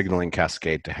cause the signaling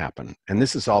cascade to happen. And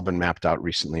this has all been mapped out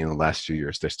recently in the last few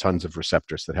years. There's tons of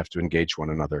receptors that have to engage one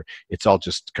another. It's all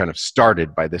just kind of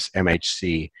started by this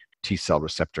MHC T cell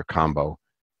receptor combo.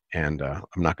 And I'm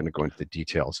not going to go into the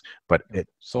details, but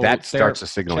that starts a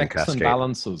signaling checks cascade. And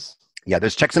balances. Yeah,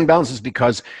 there's checks and balances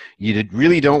because you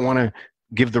really don't want to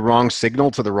give the wrong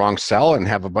signal to the wrong cell and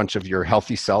have a bunch of your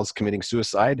healthy cells committing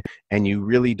suicide, and you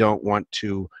really don't want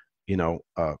to,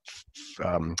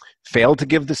 fail to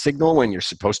give the signal when you're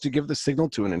supposed to give the signal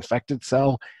to an infected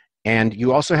cell, and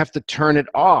you also have to turn it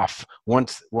off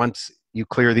once you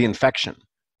clear the infection.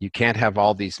 You can't have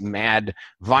all these mad,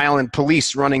 violent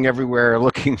police running everywhere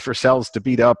looking for cells to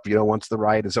beat up, once the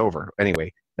riot is over.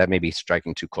 Anyway, that may be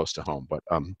striking too close to home, but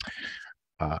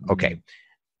okay.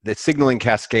 The signaling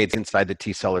cascades inside the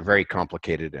T cell are very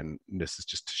complicated, and this is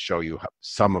just to show you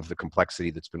some of the complexity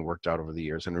that's been worked out over the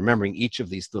years. And remembering each of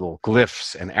these little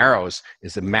glyphs and arrows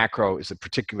is a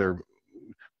particular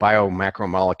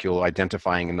bio-macromolecule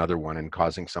identifying another one and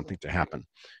causing something to happen.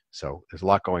 So there's a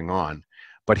lot going on.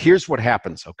 But here's what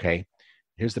happens, okay?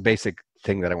 Here's the basic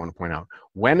thing that I want to point out.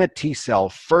 When a T cell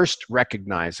first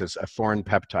recognizes a foreign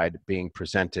peptide being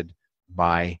presented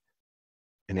by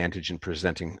an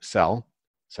antigen-presenting cell,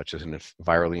 such as a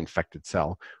virally infected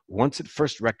cell, once it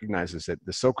first recognizes it,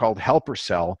 the so-called helper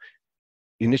cell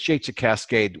initiates a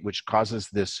cascade which causes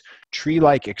this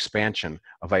tree-like expansion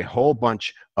of a whole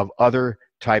bunch of other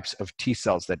types of T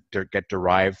cells that get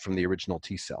derived from the original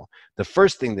T cell. The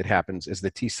first thing that happens is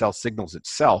the T cell signals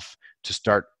itself to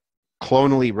start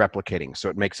clonally replicating. So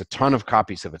it makes a ton of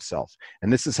copies of itself.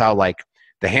 And this is how, like,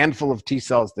 the handful of T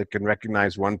cells that can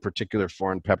recognize one particular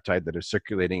foreign peptide that is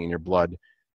circulating in your blood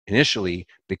initially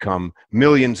become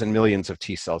millions and millions of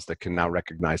T cells that can now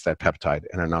recognize that peptide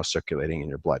and are now circulating in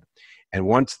your blood. And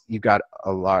once you've got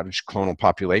a large clonal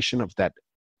population of that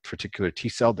particular T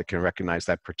cell that can recognize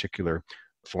that particular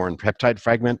foreign peptide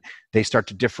fragment, they start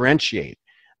to differentiate.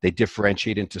 They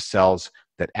differentiate into cells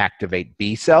that activate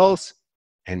B cells,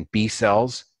 and B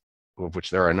cells, of which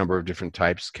there are a number of different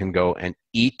types, can go and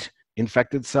eat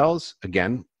infected cells.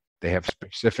 Again, they have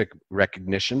specific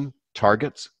recognition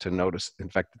targets to notice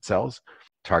infected cells,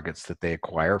 targets that they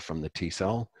acquire from the T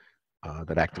cell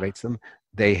that activates them.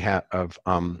 They have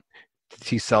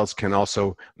T cells can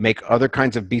also make other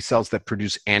kinds of B cells that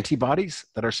produce antibodies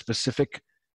that are specific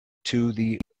to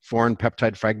the foreign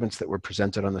peptide fragments that were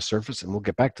presented on the surface. And we'll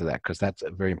get back to that because that's a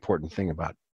very important thing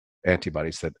about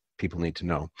antibodies that people need to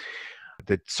know.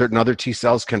 That certain other T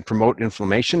cells can promote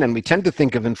inflammation, and we tend to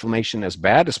think of inflammation as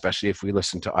bad, especially if we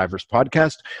listen to Ivor's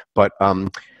podcast,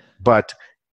 but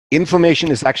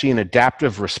inflammation is actually an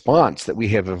adaptive response that we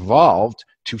have evolved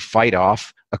to fight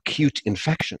off acute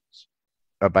infections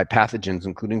by pathogens,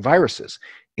 including viruses.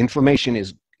 Inflammation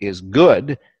is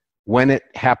good when it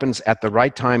happens at the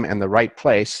right time and the right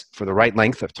place for the right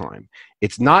length of time.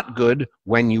 It's not good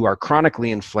when you are chronically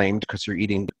inflamed because you're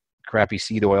eating crappy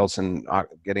seed oils and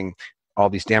getting all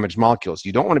these damaged molecules.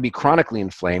 You don't want to be chronically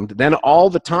inflamed. Then all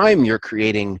the time you're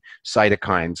creating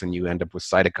cytokines and you end up with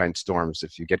cytokine storms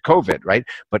if you get COVID, right?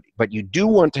 But you do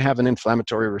want to have an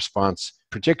inflammatory response,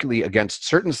 particularly against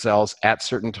certain cells at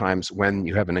certain times when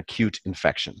you have an acute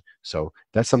infection. So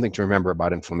that's something to remember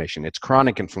about inflammation. It's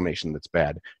chronic inflammation that's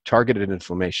bad. Targeted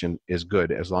inflammation is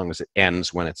good as long as it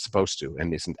ends when it's supposed to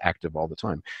and isn't active all the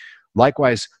time.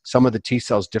 Likewise, some of the T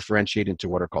cells differentiate into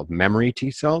what are called memory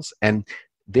T cells, and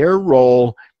their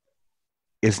role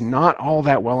is not all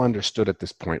that well understood at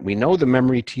this point. We know the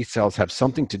memory T cells have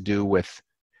something to do with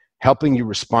helping you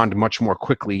respond much more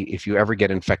quickly if you ever get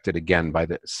infected again by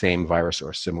the same virus or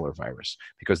a similar virus.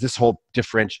 Because this whole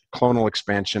clonal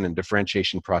expansion and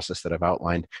differentiation process that I've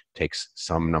outlined takes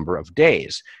some number of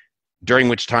days, during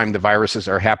which time the viruses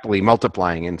are happily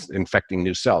multiplying and infecting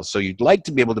new cells. So you'd like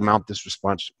to be able to mount this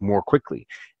response more quickly.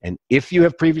 And if you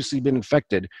have previously been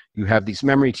infected, you have these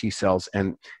memory T cells,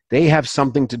 and they have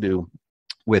something to do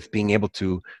with being able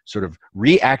to sort of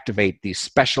reactivate these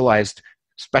special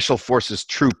forces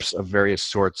troops of various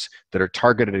sorts that are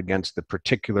targeted against the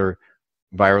particular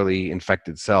virally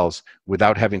infected cells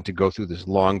without having to go through this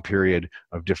long period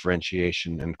of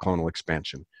differentiation and clonal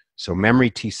expansion. So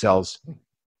memory T cells,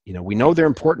 you know, we know they're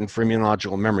important for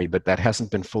immunological memory, but that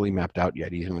hasn't been fully mapped out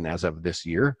yet, even as of this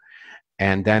year.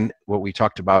 And then what we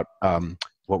talked about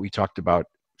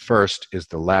first is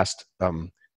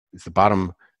is the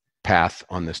bottom path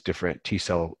on this different T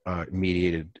cell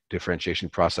mediated differentiation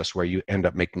process, where you end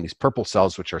up making these purple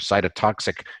cells, which are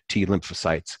cytotoxic T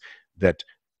lymphocytes that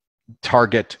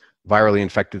target virally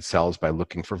infected cells by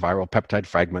looking for viral peptide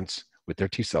fragments with their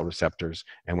T cell receptors,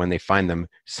 and when they find them,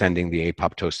 sending the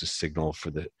apoptosis signal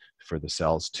for the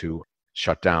cells to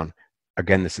shut down.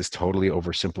 Again, this is totally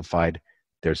oversimplified.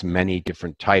 There's many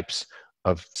different types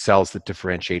of cells that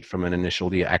differentiate from an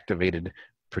initially activated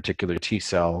particular T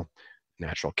cell,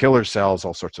 natural killer cells,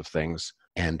 all sorts of things.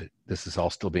 And this is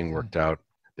all still being worked out.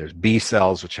 There's B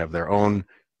cells, which have their own,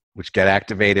 which get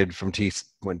activated from T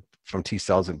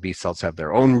cells, and B cells have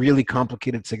their own really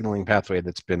complicated signaling pathway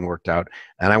that's been worked out.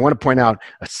 And I want to point out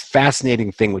a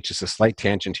fascinating thing, which is a slight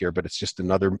tangent here, but it's just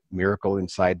another miracle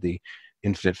inside the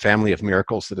infinite family of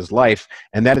miracles that is life.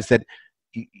 And that is that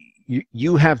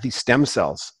you have these stem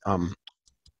cells.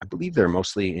 I believe they're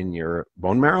mostly in your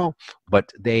bone marrow,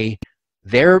 but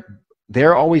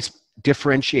they're always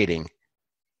differentiating,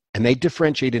 and they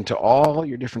differentiate into all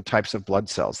your different types of blood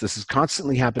cells. This is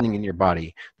constantly happening in your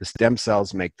body. The stem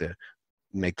cells make the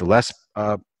less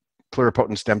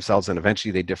pluripotent stem cells, and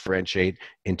eventually they differentiate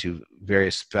into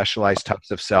various specialized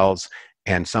types of cells,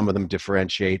 and some of them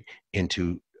differentiate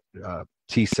into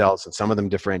T cells, and some of them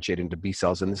differentiate into B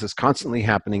cells. And this is constantly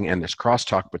happening, and there's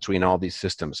crosstalk between all these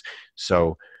systems.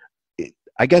 So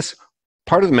I guess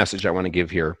part of the message I want to give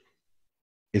here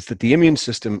is that the immune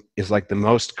system is like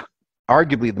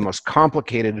arguably the most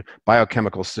complicated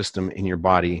biochemical system in your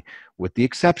body, with the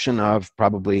exception of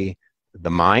probably the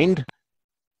mind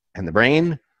and the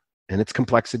brain and its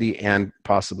complexity, and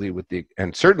possibly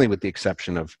certainly with the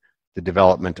exception of the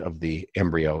development of the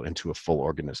embryo into a full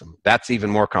organism. That's even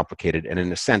more complicated. And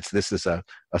in a sense, this is a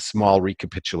small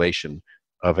recapitulation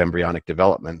of embryonic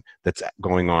development that's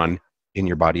going on in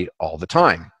your body all the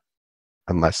time.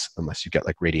 Unless you get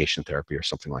like radiation therapy or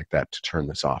something like that to turn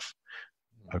this off.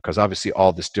 Because obviously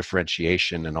all this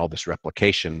differentiation and all this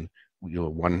replication,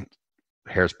 one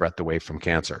hair's breadth away from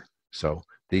cancer. So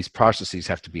these processes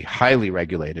have to be highly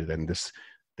regulated, and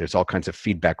there's all kinds of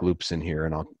feedback loops in here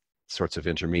and all sorts of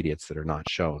intermediates that are not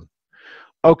shown.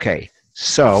 Okay,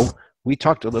 so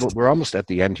we're almost at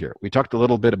the end here. We talked a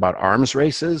little bit about arms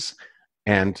races,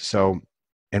 and so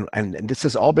And this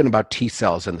has all been about T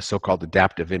cells and the so-called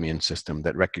adaptive immune system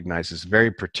that recognizes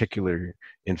very particular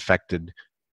infected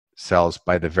cells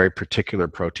by the very particular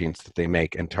proteins that they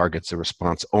make, and targets a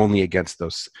response only against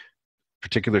those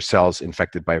particular cells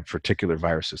infected by particular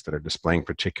viruses that are displaying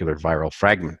particular viral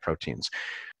fragment proteins.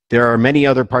 There are many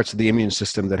other parts of the immune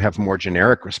system that have more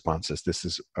generic responses. This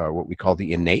is what we call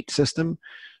the innate system.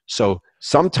 So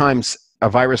sometimes a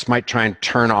virus might try and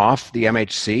turn off the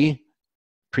MHC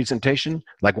presentation.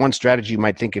 Like one strategy you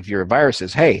might think if you're a virus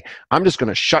is, hey, I'm just going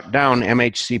to shut down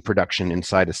MHC production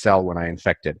inside a cell when I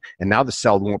infect it. And now the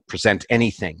cell won't present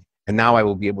anything. And now I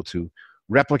will be able to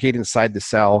replicate inside the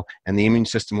cell, and the immune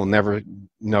system will never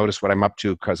notice what I'm up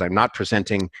to because I'm not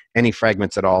presenting any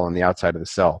fragments at all on the outside of the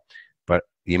cell. But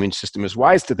the immune system is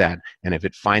wise to that. And if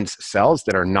it finds cells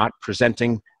that are not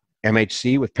presenting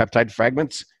MHC with peptide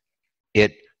fragments,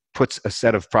 it puts a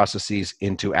set of processes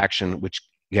into action which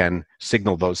again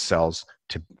signal those cells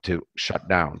to shut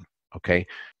down. Okay.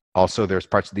 Also, there's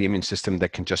parts of the immune system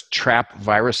that can just trap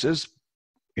viruses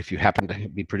if you happen to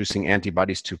be producing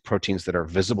antibodies to proteins that are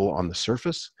visible on the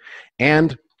surface.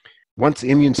 And once the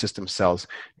immune system cells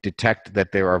detect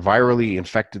that there are virally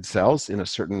infected cells in a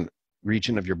certain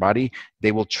region of your body,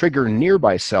 they will trigger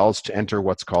nearby cells to enter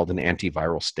what's called an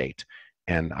antiviral state.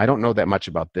 And I don't know that much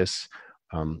about this,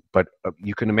 but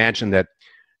you can imagine that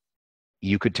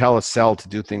you could tell a cell to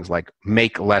do things like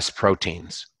make less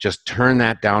proteins. Just turn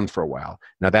that down for a while.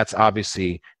 Now that's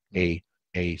obviously a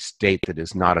state that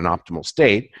is not an optimal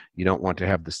state. You don't want to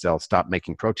have the cell stop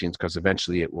making proteins because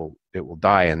eventually it will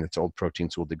die and its old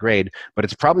proteins will degrade. But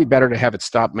it's probably better to have it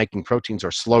stop making proteins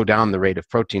or slow down the rate of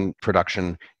protein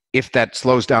production if that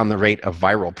slows down the rate of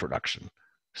viral production.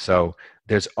 So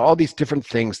there's all these different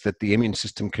things that the immune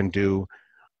system can do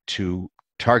to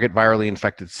target virally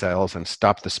infected cells and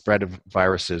stop the spread of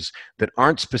viruses that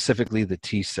aren't specifically the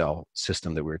T cell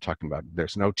system that we were talking about.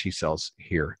 There's no T cells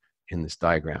here in this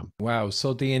diagram. Wow.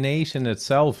 So the innate in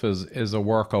itself is a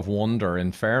work of wonder,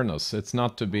 in fairness. It's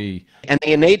not to be... And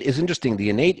the innate is interesting. The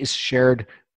innate is shared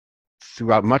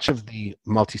throughout much of the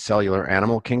multicellular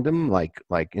animal kingdom, like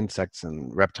insects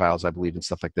and reptiles, I believe, and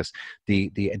stuff like this.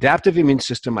 The adaptive immune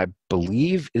system, I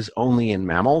believe, is only in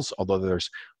mammals, although there's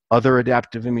other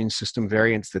adaptive immune system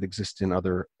variants that exist in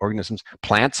other organisms.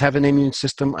 Plants have an immune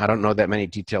system. I don't know that many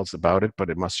details about it, but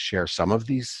it must share some of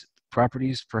these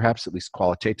properties, perhaps, at least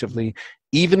qualitatively.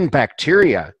 Even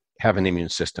bacteria have an immune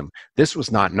system. This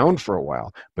was not known for a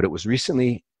while, but it was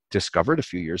recently discovered a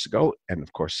few years ago. And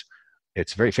of course,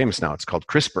 it's very famous now. It's called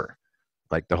CRISPR.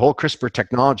 Like the whole CRISPR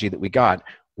technology that we got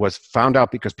was found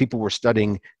out because people were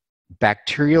studying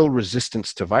bacterial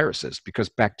resistance to viruses, because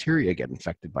bacteria get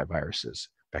infected by viruses.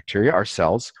 Bacteria are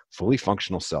cells, fully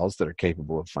functional cells that are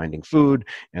capable of finding food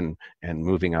and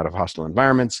moving out of hostile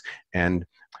environments and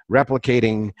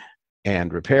replicating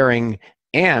and repairing.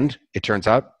 And it turns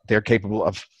out they're capable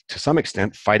of, to some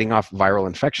extent, fighting off viral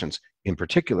infections, in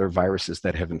particular, viruses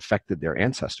that have infected their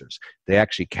ancestors. They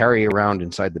actually carry around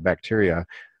inside the bacteria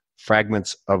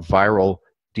fragments of viral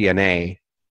DNA.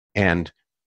 And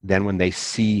then when they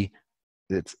see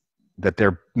that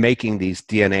they're making these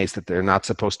DNAs that they're not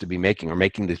supposed to be making, or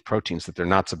making these proteins that they're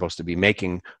not supposed to be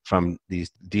making from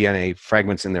these DNA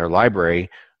fragments in their library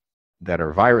that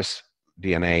are virus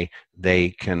DNA, they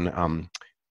can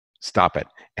stop it.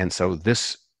 And so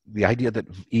the idea that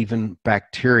even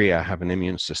bacteria have an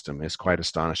immune system is quite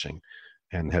astonishing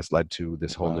and has led to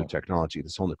this whole new technology,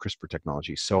 this whole new CRISPR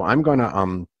technology. So I'm going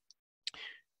to,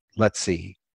 let's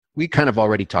see, we kind of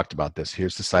already talked about this.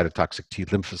 Here's the cytotoxic T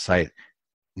lymphocyte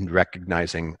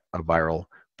recognizing a viral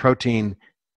protein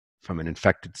from an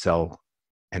infected cell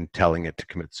and telling it to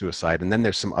commit suicide. And then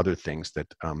there's some other things that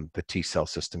the T cell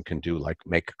system can do, like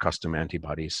make custom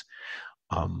antibodies.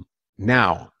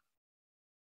 Now,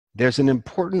 there's an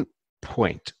important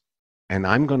point, and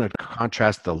I'm going to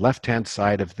contrast the left-hand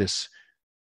side of this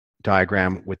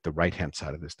diagram with the right-hand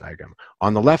side of this diagram.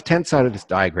 On the left-hand side of this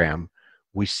diagram,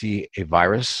 we see a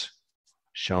virus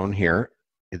shown here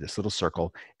in this little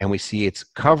circle, and we see it's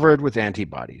covered with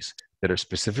antibodies that are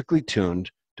specifically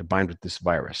tuned to bind with this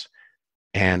virus.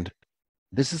 And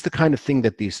this is the kind of thing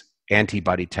that these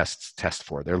antibody tests test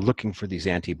for. They're looking for these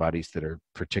antibodies that are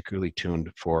particularly tuned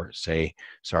for, say,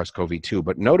 SARS-CoV-2.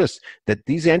 But notice that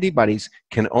these antibodies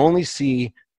can only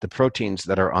see the proteins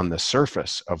that are on the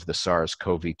surface of the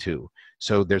SARS-CoV-2.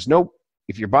 So there's no,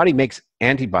 if your body makes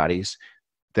antibodies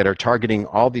that are targeting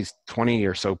all these 20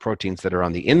 or so proteins that are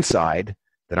on the inside,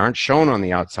 that aren't shown on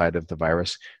the outside of the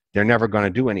virus, they're never going to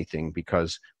do anything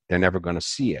because they're never going to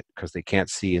see it, because they can't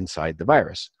see inside the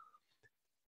virus.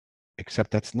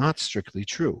 Except that's not strictly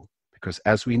true, because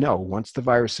as we know, once the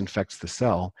virus infects the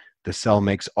cell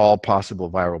makes all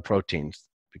possible viral proteins,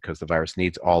 because the virus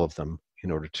needs all of them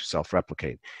in order to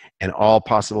self-replicate. And all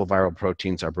possible viral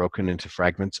proteins are broken into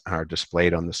fragments and are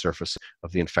displayed on the surface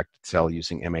of the infected cell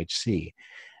using MHC.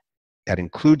 That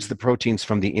includes the proteins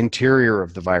from the interior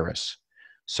of the virus.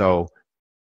 So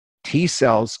T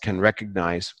cells can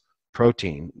recognize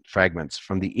protein fragments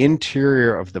from the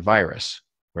interior of the virus,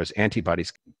 whereas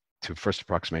antibodies to first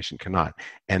approximation cannot.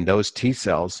 And those T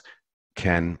cells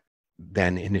can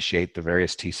then initiate the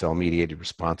various T cell mediated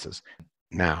responses.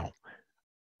 Now,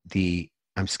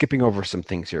 I'm skipping over some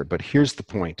things here, but here's the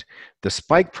point. The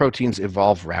spike proteins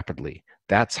evolve rapidly.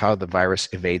 That's how the virus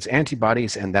evades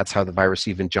antibodies, and that's how the virus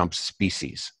even jumps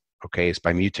species, okay, is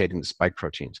by mutating the spike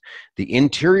proteins. The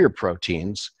interior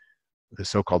proteins, the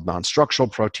so-called non-structural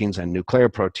proteins and nuclear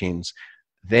proteins,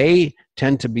 they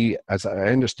tend to be, as I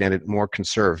understand it, more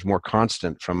conserved, more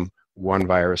constant from one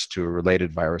virus to a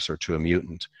related virus or to a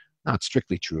mutant. Not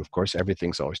strictly true, of course,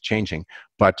 everything's always changing,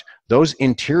 but those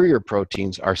interior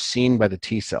proteins are seen by the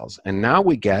T cells. And now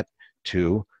we get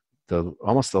to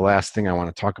almost the last thing I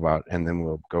want to talk about, and then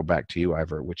we'll go back to you,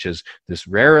 Ivor, which is this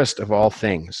rarest of all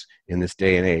things in this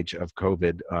day and age of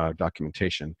COVID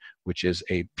documentation, which is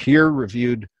a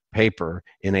peer-reviewed paper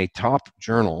in a top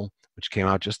journal which came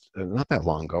out just not that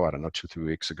long ago. I don't know, 2-3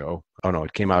 weeks ago. Oh no,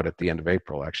 it came out at the end of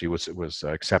April. Actually, it was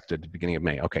accepted at the beginning of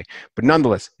May. Okay, but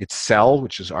nonetheless, it's Cell,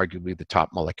 which is arguably the top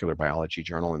molecular biology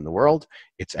journal in the world.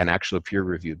 It's an actual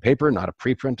peer-reviewed paper, not a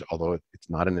preprint, although it's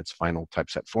not in its final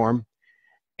typeset form.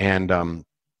 And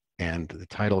the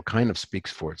title kind of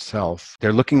speaks for itself.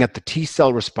 They're looking at the T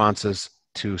cell responses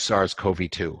to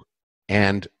SARS-CoV-2,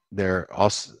 and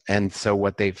so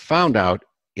what they found out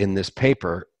in this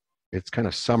paper, it's kind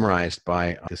of summarized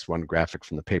by this one graphic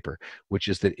from the paper, which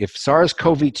is that if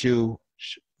SARS-CoV-2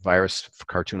 virus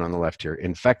cartoon on the left here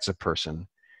infects a person,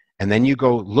 and then you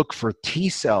go look for T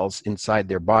cells inside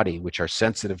their body, which are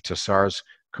sensitive to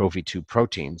SARS-CoV-2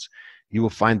 proteins, you will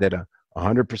find that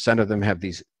 100% of them have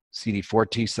these CD4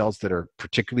 T cells that are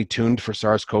particularly tuned for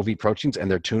SARS-CoV proteins,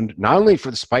 and they're tuned not only for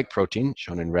the spike protein,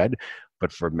 shown in red,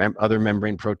 but for other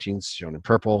membrane proteins, shown in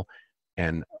purple,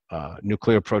 and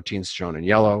nucleoproteins, shown in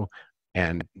yellow,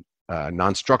 and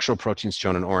non-structural proteins,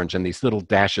 shown in orange. And these little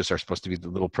dashes are supposed to be the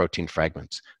little protein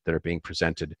fragments that are being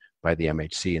presented by the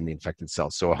MHC in the infected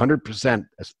cells. So 100%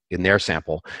 in their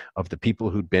sample of the people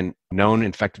who'd been known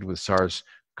infected with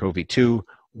SARS-CoV-2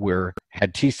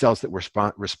 had T cells that were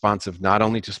responsive not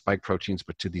only to spike proteins,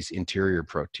 but to these interior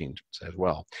proteins as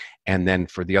well. And then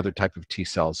for the other type of T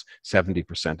cells,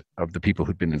 70% of the people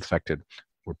who'd been infected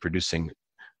were producing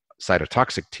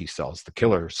cytotoxic T cells, the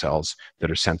killer cells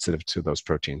that are sensitive to those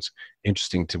proteins.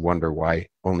 Interesting to wonder why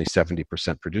only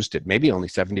 70% produced it. Maybe only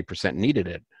 70% needed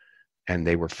it, and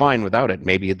they were fine without it.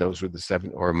 Maybe those were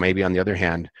or maybe on the other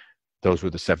hand, those were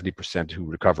the 70% who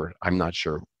recovered. I'm not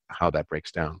sure how that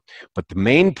breaks down. But the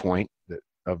main point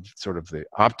of sort of the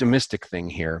optimistic thing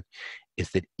here is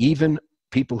that even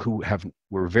people who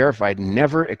were verified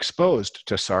never exposed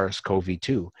to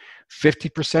SARS-CoV-2,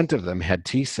 50% of them had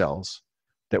T cells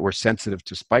that were sensitive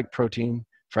to spike protein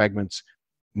fragments,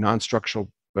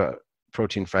 non-structural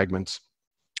protein fragments,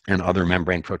 and other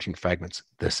membrane protein fragments.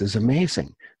 This is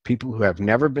amazing. People who have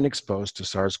never been exposed to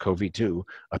SARS-CoV-2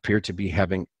 appear to be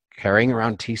carrying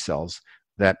around T cells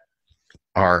that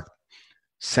are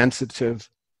sensitive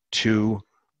to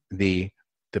the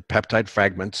peptide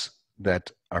fragments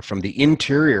that are from the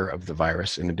interior of the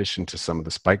virus, in addition to some of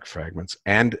the spike fragments.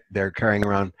 And they're carrying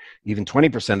around, even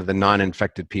 20% of the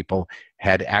non-infected people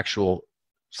had actual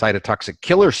cytotoxic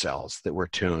killer cells that were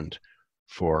tuned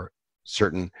for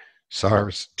certain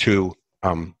SARS-2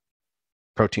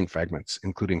 protein fragments,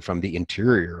 including from the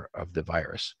interior of the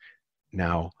virus.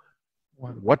 Now,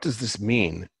 what does this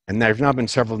mean? And there have now been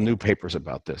several new papers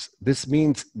about this. This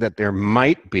means that there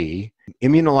might be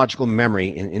immunological memory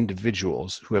in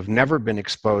individuals who have never been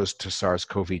exposed to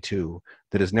SARS-CoV-2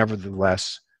 that is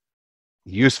nevertheless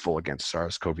useful against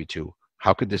SARS-CoV-2.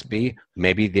 How could this be?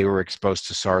 Maybe they were exposed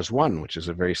to SARS-1, which is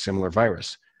a very similar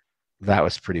virus. That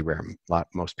was pretty rare.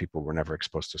 Most people were never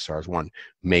exposed to SARS-1.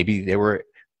 Maybe they were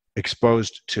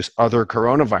exposed to other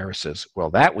coronaviruses.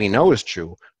 Well, that we know is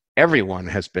true.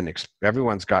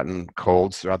 Everyone's gotten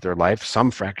colds throughout their life.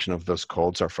 Some fraction of those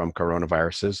colds are from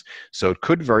coronaviruses. So it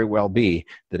could very well be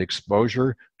that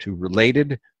exposure to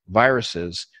related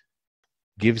viruses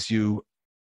gives you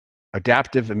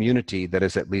adaptive immunity that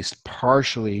is at least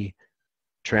partially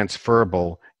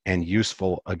transferable and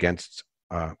useful against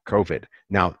COVID.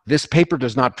 Now, this paper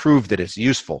does not prove that it's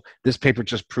useful. This paper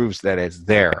just proves that it's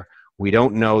there. We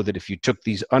don't know that if you took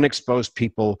these unexposed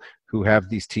people who have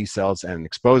these T cells and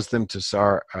exposed them to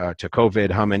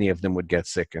COVID, how many of them would get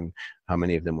sick and how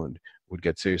many of them would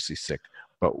get seriously sick.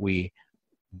 But we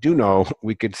do know,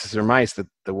 we could surmise that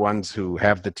the ones who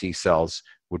have the T cells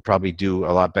would probably do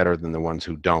a lot better than the ones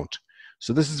who don't.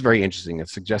 So this is very interesting. It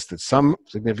suggests that some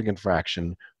significant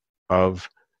fraction of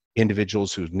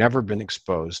individuals who've never been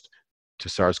exposed to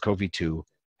SARS-CoV-2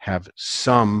 have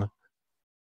some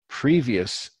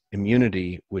previous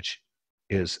immunity which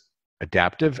is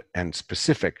adaptive and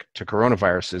specific to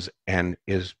coronaviruses and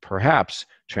is perhaps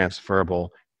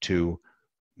transferable to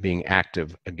being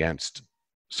active against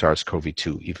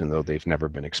SARS-CoV-2, even though they've never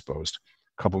been exposed.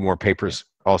 A couple more papers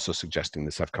also suggesting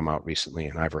this have come out recently,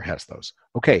 and Ivor has those.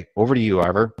 Okay, over to you,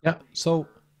 Ivor. Yeah, so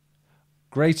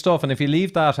great stuff. And if you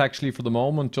leave that actually for the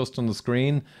moment just on the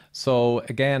screen, so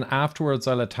again, afterwards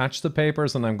I'll attach the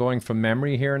papers, and I'm going from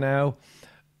memory here now.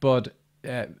 But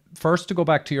first, to go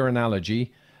back to your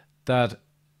analogy, that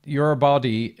your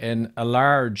body in a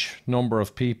large number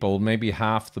of people, maybe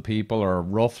half the people or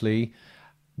roughly,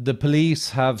 the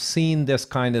police have seen this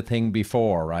kind of thing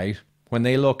before, right? When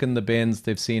they look in the bins,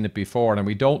 they've seen it before. And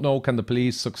we don't know, can the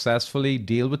police successfully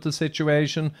deal with the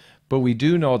situation? But we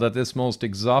do know that this most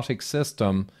exotic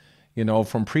system, you know,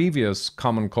 from previous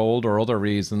common cold or other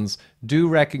reasons, do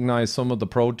recognize some of the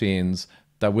proteins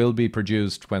that will be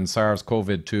produced when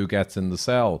SARS-CoV-2 gets in the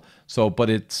cell. So,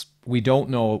 but we don't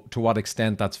know to what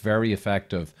extent that's very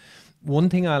effective. One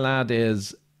thing I'll add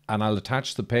is, and I'll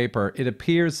attach the paper, it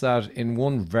appears that in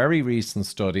one very recent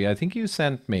study, I think you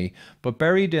sent me, but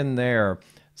buried in there,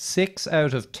 6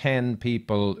 out of 10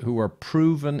 people who were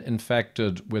proven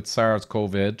infected with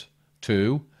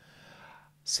SARS-CoV-2,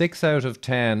 6 out of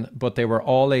 10, but they were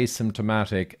all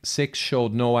asymptomatic. 6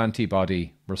 showed no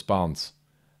antibody response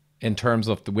in terms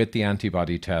of with the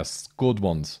antibody tests, good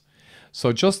ones.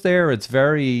 So just there, it's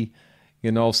very,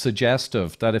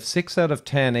 suggestive that if 6 out of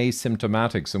 10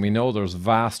 asymptomatics, and we know there's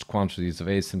vast quantities of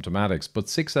asymptomatics, but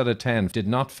 6 out of 10 did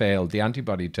not fail the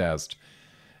antibody test,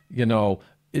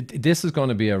 this is going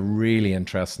to be a really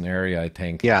interesting area, I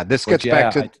think. Yeah, this gets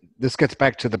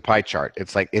back to the pie chart.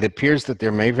 It's like it appears that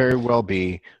there may very well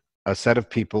be a set of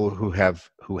people who have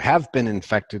been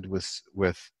infected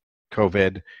with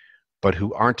COVID, but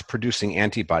who aren't producing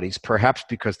antibodies, perhaps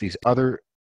because these other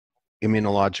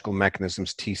immunological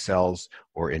mechanisms, T cells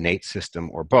or innate system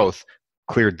or both,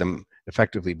 cleared them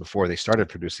effectively before they started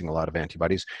producing a lot of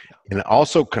antibodies. And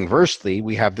also conversely,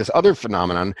 we have this other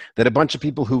phenomenon that a bunch of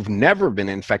people who've never been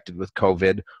infected with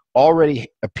COVID already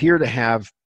appear to have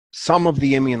some of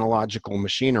the immunological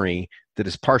machinery that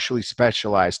is partially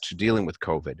specialized to dealing with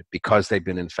COVID because they've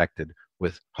been infected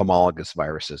with homologous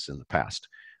viruses in the past.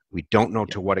 We don't know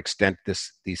to what extent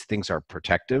these things are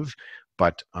protective,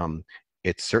 but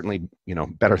it's certainly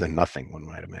better than nothing, one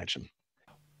might imagine.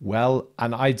 Well,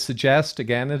 and I'd suggest,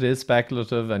 again, it is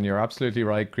speculative, and you're absolutely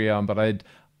right, Creon, but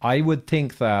I would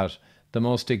think that the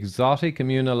most exotic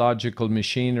immunological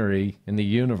machinery in the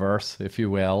universe, if you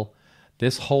will,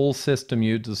 this whole system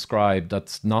you described,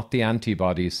 that's not the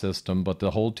antibody system, but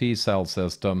the whole T cell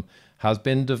system, has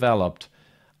been developed.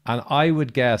 And I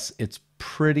would guess it's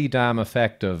pretty damn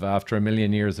effective after 1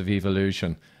 million years of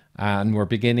evolution. And we're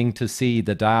beginning to see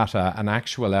the data and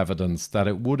actual evidence that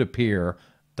it would appear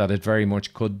that it very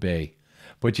much could be.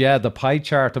 But yeah, the pie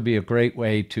chart will be a great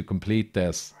way to complete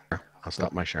this. I'll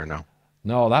stop my share now.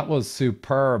 No, that was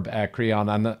superb, Creon.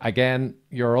 And again,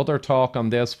 your other talk on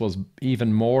this was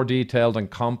even more detailed and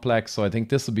complex. So I think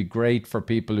this will be great for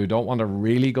people who don't want to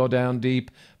really go down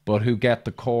deep, but who get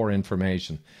the core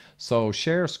information. So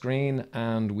share screen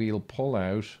and we'll pull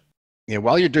out. Yeah,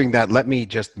 while you're doing that, let me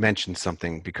just mention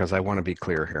something because I want to be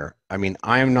clear here. I mean,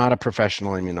 I am not a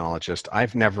professional immunologist.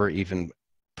 I've never even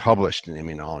published in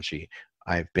immunology.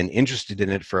 I've been interested in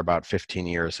it for about 15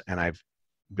 years, and I've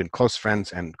been close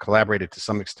friends and collaborated to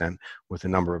some extent with a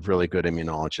number of really good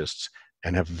immunologists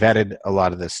and have vetted a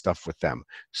lot of this stuff with them.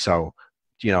 So,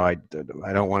 I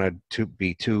don't want to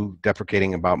be too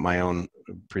deprecating about my own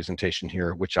presentation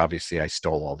here, which obviously I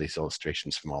stole all these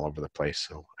illustrations from all over the place.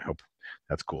 So I hope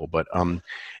that's cool. But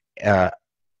I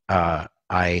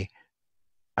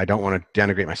don't want to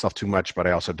denigrate myself too much, but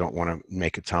I also don't want to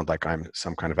make it sound like I'm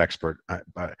some kind of expert.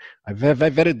 But I've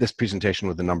vetted this presentation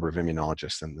with a number of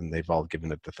immunologists, and they've all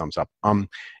given it the thumbs up.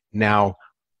 Now,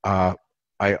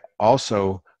 I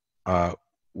also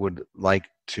would like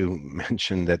to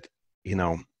mention that,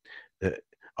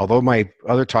 although my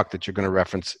other talk that you're going to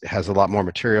reference has a lot more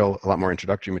material, a lot more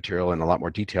introductory material, and a lot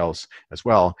more details as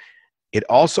well, it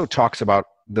also talks about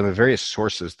the various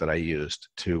sources that I used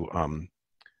to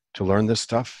learn this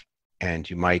stuff. And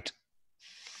you might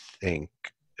think,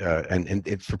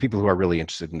 and for people who are really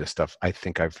interested in this stuff, I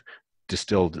think I've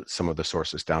distilled some of the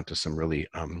sources down to some really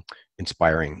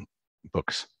inspiring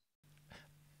books.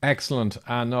 Excellent.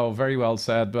 No, very well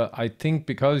said. But I think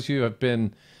because you have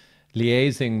been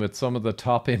liaising with some of the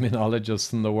top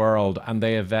immunologists in the world and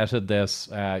they have vetted this,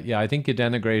 yeah, I think you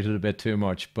denigrated a bit too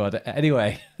much. But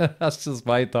anyway, that's just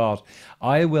my thought.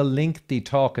 I will link the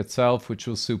talk itself, which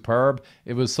was superb.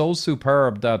 It was so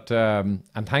superb that,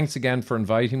 and thanks again for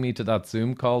inviting me to that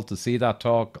Zoom call to see that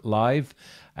talk live.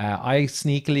 I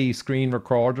sneakily screen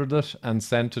recorded it and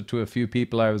sent it to a few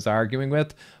people I was arguing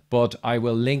with, but I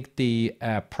will link the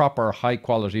proper high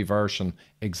quality version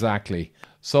exactly.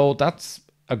 So that's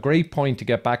a great point to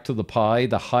get back to the pie,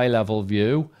 the high level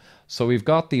view. So we've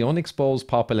got the unexposed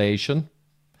population.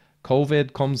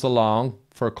 COVID comes along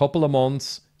for a couple of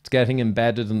months. It's getting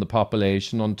embedded in the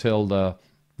population until the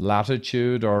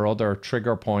latitude or other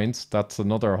trigger points. That's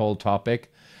another whole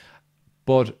topic.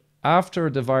 But after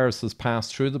the virus has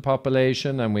passed through the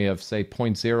population and we have, say,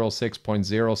 0.06,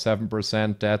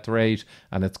 0.07% death rate,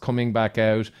 and it's coming back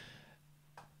out,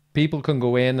 people can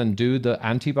go in and do the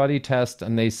antibody test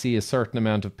and they see a certain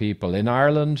amount of people. In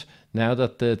Ireland, now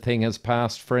that the thing has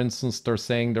passed, for instance, they're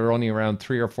saying they're only around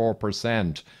 3 or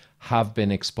 4% have been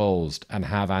exposed and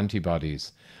have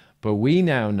antibodies. But we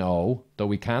now know, though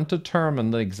we can't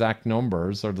determine the exact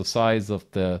numbers or the size of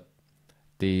the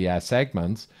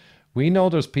segments, we know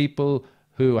there's people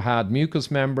who had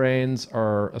mucous membranes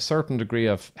or a certain degree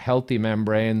of healthy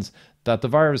membranes that the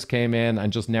virus came in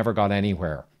and just never got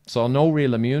anywhere. So no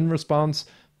real immune response,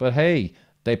 but hey,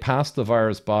 they passed the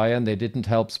virus by and they didn't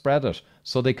help spread it.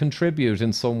 So they contribute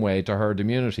in some way to herd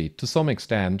immunity. To some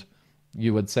extent,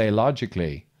 you would say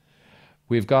logically.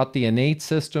 We've got the innate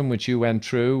system, which you went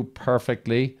through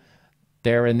perfectly.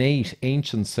 Their innate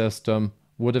ancient system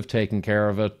would have taken care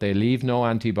of it. They leave no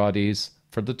antibodies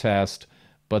for the test,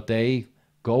 but they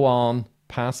go on,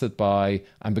 pass it by,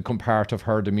 and become part of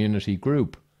herd immunity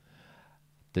group.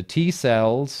 The T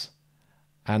cells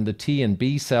and the T and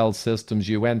B cell systems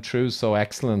you went through so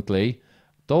excellently,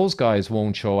 those guys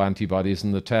won't show antibodies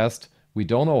in the test. We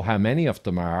don't know how many of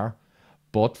them are,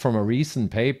 but from a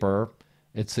recent paper,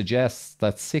 it suggests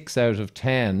that 6 out of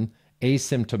 10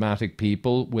 asymptomatic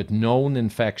people with known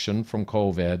infection from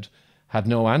COVID had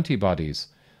no antibodies.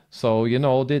 So, you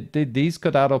know, these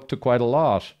could add up to quite a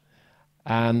lot.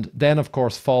 And then, of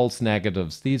course, false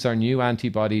negatives. These are new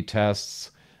antibody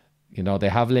tests. You know, they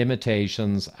have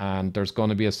limitations, and there's going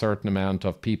to be a certain amount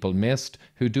of people missed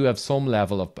who do have some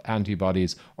level of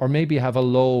antibodies or maybe have a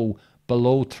low,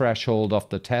 below threshold of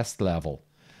the test level.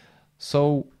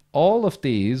 So all of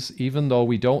these, even though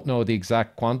we don't know the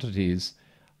exact quantities,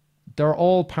 they're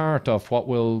all part of what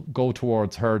will go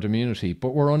towards herd immunity,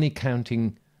 but we're only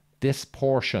counting this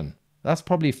portion. That's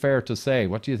probably fair to say.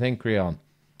 What do you think, Creon?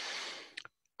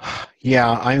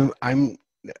 Yeah, I'm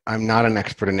not an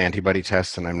expert in antibody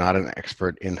tests, and I'm not an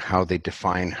expert in how they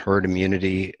define herd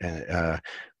immunity.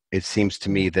 It seems to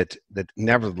me that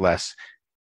nevertheless,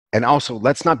 and also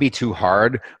let's not be too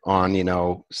hard on, you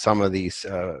know, some of these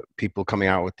people coming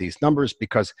out with these numbers,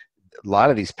 because a lot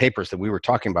of these papers that we were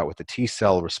talking about with the T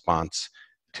cell response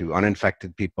to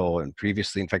uninfected people and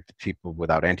previously infected people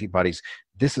without antibodies,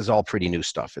 this is all pretty new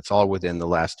stuff. It's all within the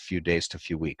last few days to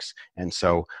few weeks. And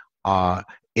so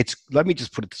let me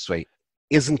just put it this way.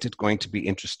 Isn't it going to be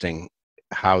interesting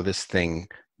how this thing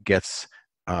gets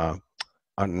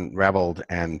unraveled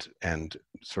and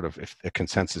sort of, if a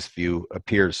consensus view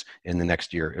appears in the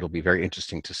next year, it'll be very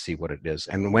interesting to see what it is.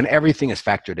 And when everything is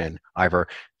factored in, Ivor,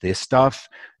 this stuff,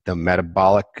 the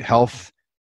metabolic health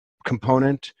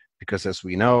component, because as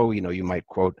we know, you know, you might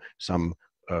quote some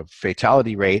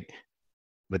fatality rate,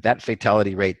 but that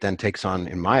fatality rate then takes on,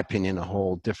 in my opinion, a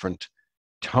whole different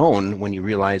tone when you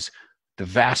realize the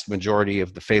vast majority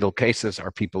of the fatal cases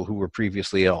are people who were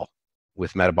previously ill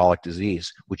with metabolic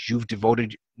disease, which you've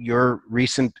devoted your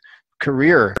recent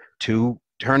career to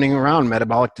turning around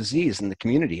metabolic disease in the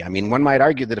community. I mean, one might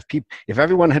argue that if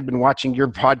everyone had been watching your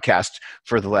podcast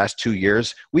for the last 2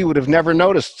 years, we would have never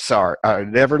noticed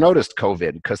never noticed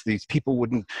COVID, because these people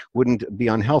wouldn't be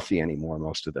unhealthy anymore,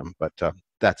 most of them. But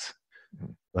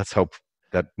let's hope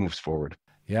that moves forward.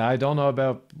 Yeah, I don't know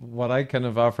about what I kind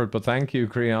of offered, but thank you,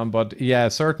 Creon. But yeah,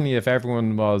 certainly if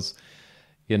everyone was,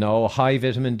 you know, high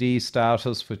vitamin D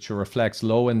status, which reflects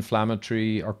low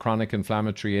inflammatory or chronic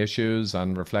inflammatory issues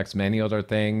and reflects many other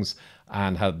things,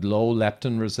 and had low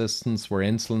leptin resistance, were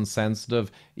insulin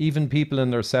sensitive, even people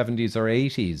in their 70s or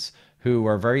 80s who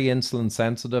are very insulin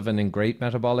sensitive and in great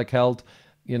metabolic health,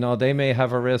 you know, they may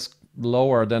have a risk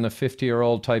lower than a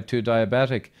 50-year-old type 2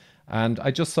 diabetic. And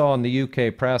I just saw in the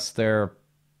UK press there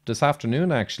this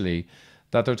afternoon, actually,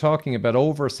 that they're talking about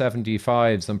over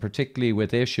 75s, and particularly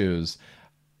with issues,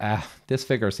 this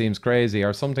figure seems crazy,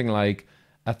 are something like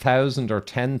 1,000 or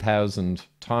 10,000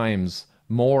 times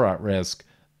more at risk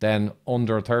than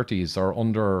under 30s or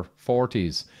under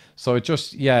 40s. So it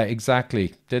just, yeah,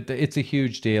 exactly. It's a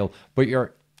huge deal. But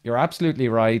you're absolutely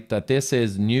right that this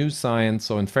is new science.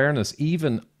 So in fairness,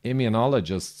 even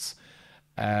immunologists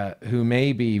who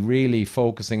may be really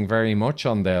focusing very much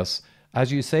on this, as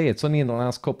you say, it's only in the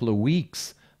last couple of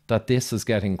weeks that this is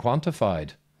getting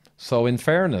quantified. So in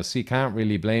fairness, you can't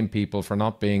really blame people for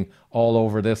not being all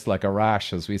over this like a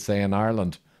rash, as we say in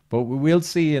Ireland. But we'll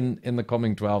see in the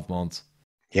coming 12 months.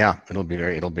 Yeah, it'll be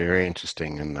very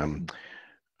interesting. And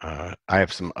I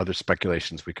have some other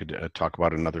speculations we could talk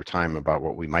about another time about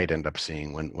what we might end up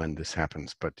seeing when this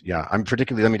happens. But yeah,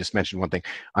 let me just mention one thing.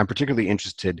 I'm particularly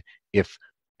interested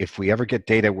if we ever get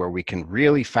data where we can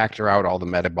really factor out all the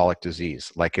metabolic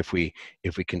disease, like if we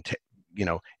can, you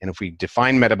know, and if we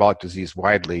define metabolic disease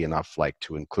widely enough, like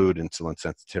to include insulin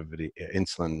sensitivity,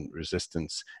 insulin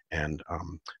resistance, and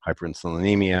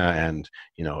hyperinsulinemia, and,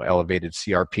 you know, elevated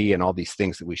CRP, and all these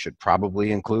things that we should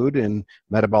probably include in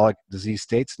metabolic disease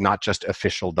states, not just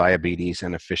official diabetes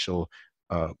and official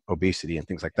obesity and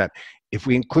things like that. If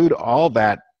we include all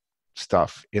that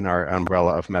stuff in our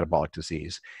umbrella of metabolic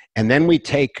disease, and then we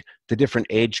take the different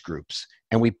age groups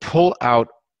and we pull out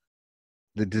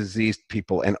the diseased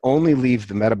people and only leave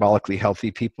the metabolically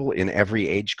healthy people in every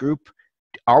age group,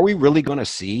 are we really going to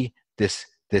see this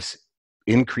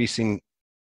increasing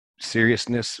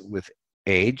seriousness with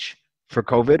age for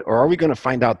COVID? Or are we going to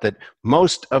find out that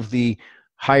most of the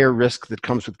higher risk that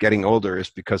comes with getting older is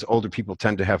because older people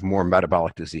tend to have more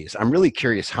metabolic disease? I'm really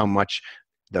curious how much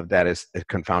of that is a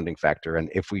confounding factor. And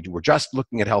if we were just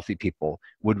looking at healthy people,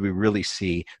 would we really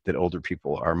see that older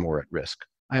people are more at risk?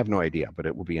 I have no idea, but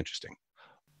it will be interesting.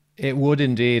 It would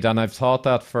indeed, and I've thought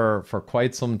that for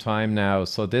quite some time now.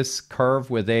 So this curve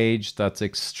with age that's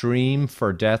extreme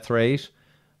for death rate,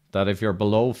 that if you're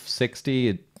below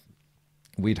 60,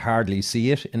 we'd hardly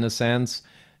see it in a sense.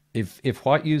 If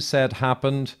what you said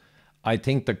happened, I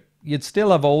think that you'd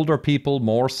still have older people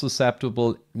more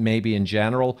susceptible maybe in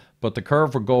general, but the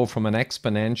curve would go from an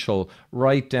exponential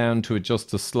right down to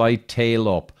just a slight tail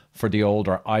up for the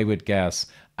older, I would guess.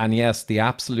 And yes, the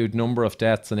absolute number of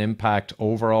deaths and impact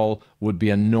overall would be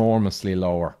enormously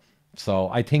lower. So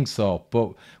I think so,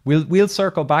 but we'll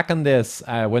circle back on this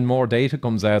when more data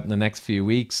comes out in the next few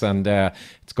weeks, and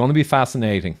it's going to be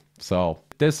fascinating. So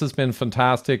this has been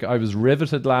fantastic. I was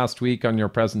riveted last week on your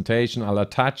presentation. I'll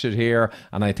attach it here,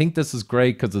 and I think this is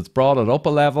great because it's brought it up a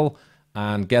level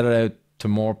and get it out to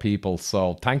more people.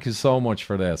 So thank you so much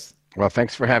for this. Well,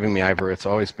 thanks for having me, Ivor. It's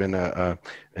always been an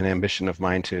ambition of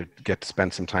mine to get to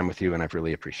spend some time with you, and I've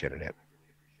really appreciated it.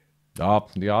 Oh,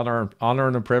 the honor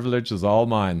and the privilege is all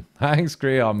mine. Thanks,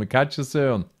 Creon. We'll catch you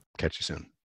soon. Catch you soon.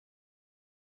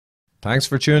 Thanks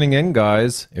for tuning in,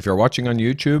 guys. If you're watching on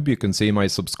YouTube, you can see my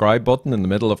subscribe button in the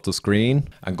middle of the screen,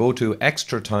 and go to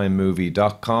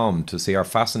extratimemovie.com to see our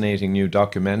fascinating new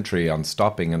documentary on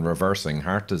stopping and reversing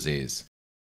heart disease.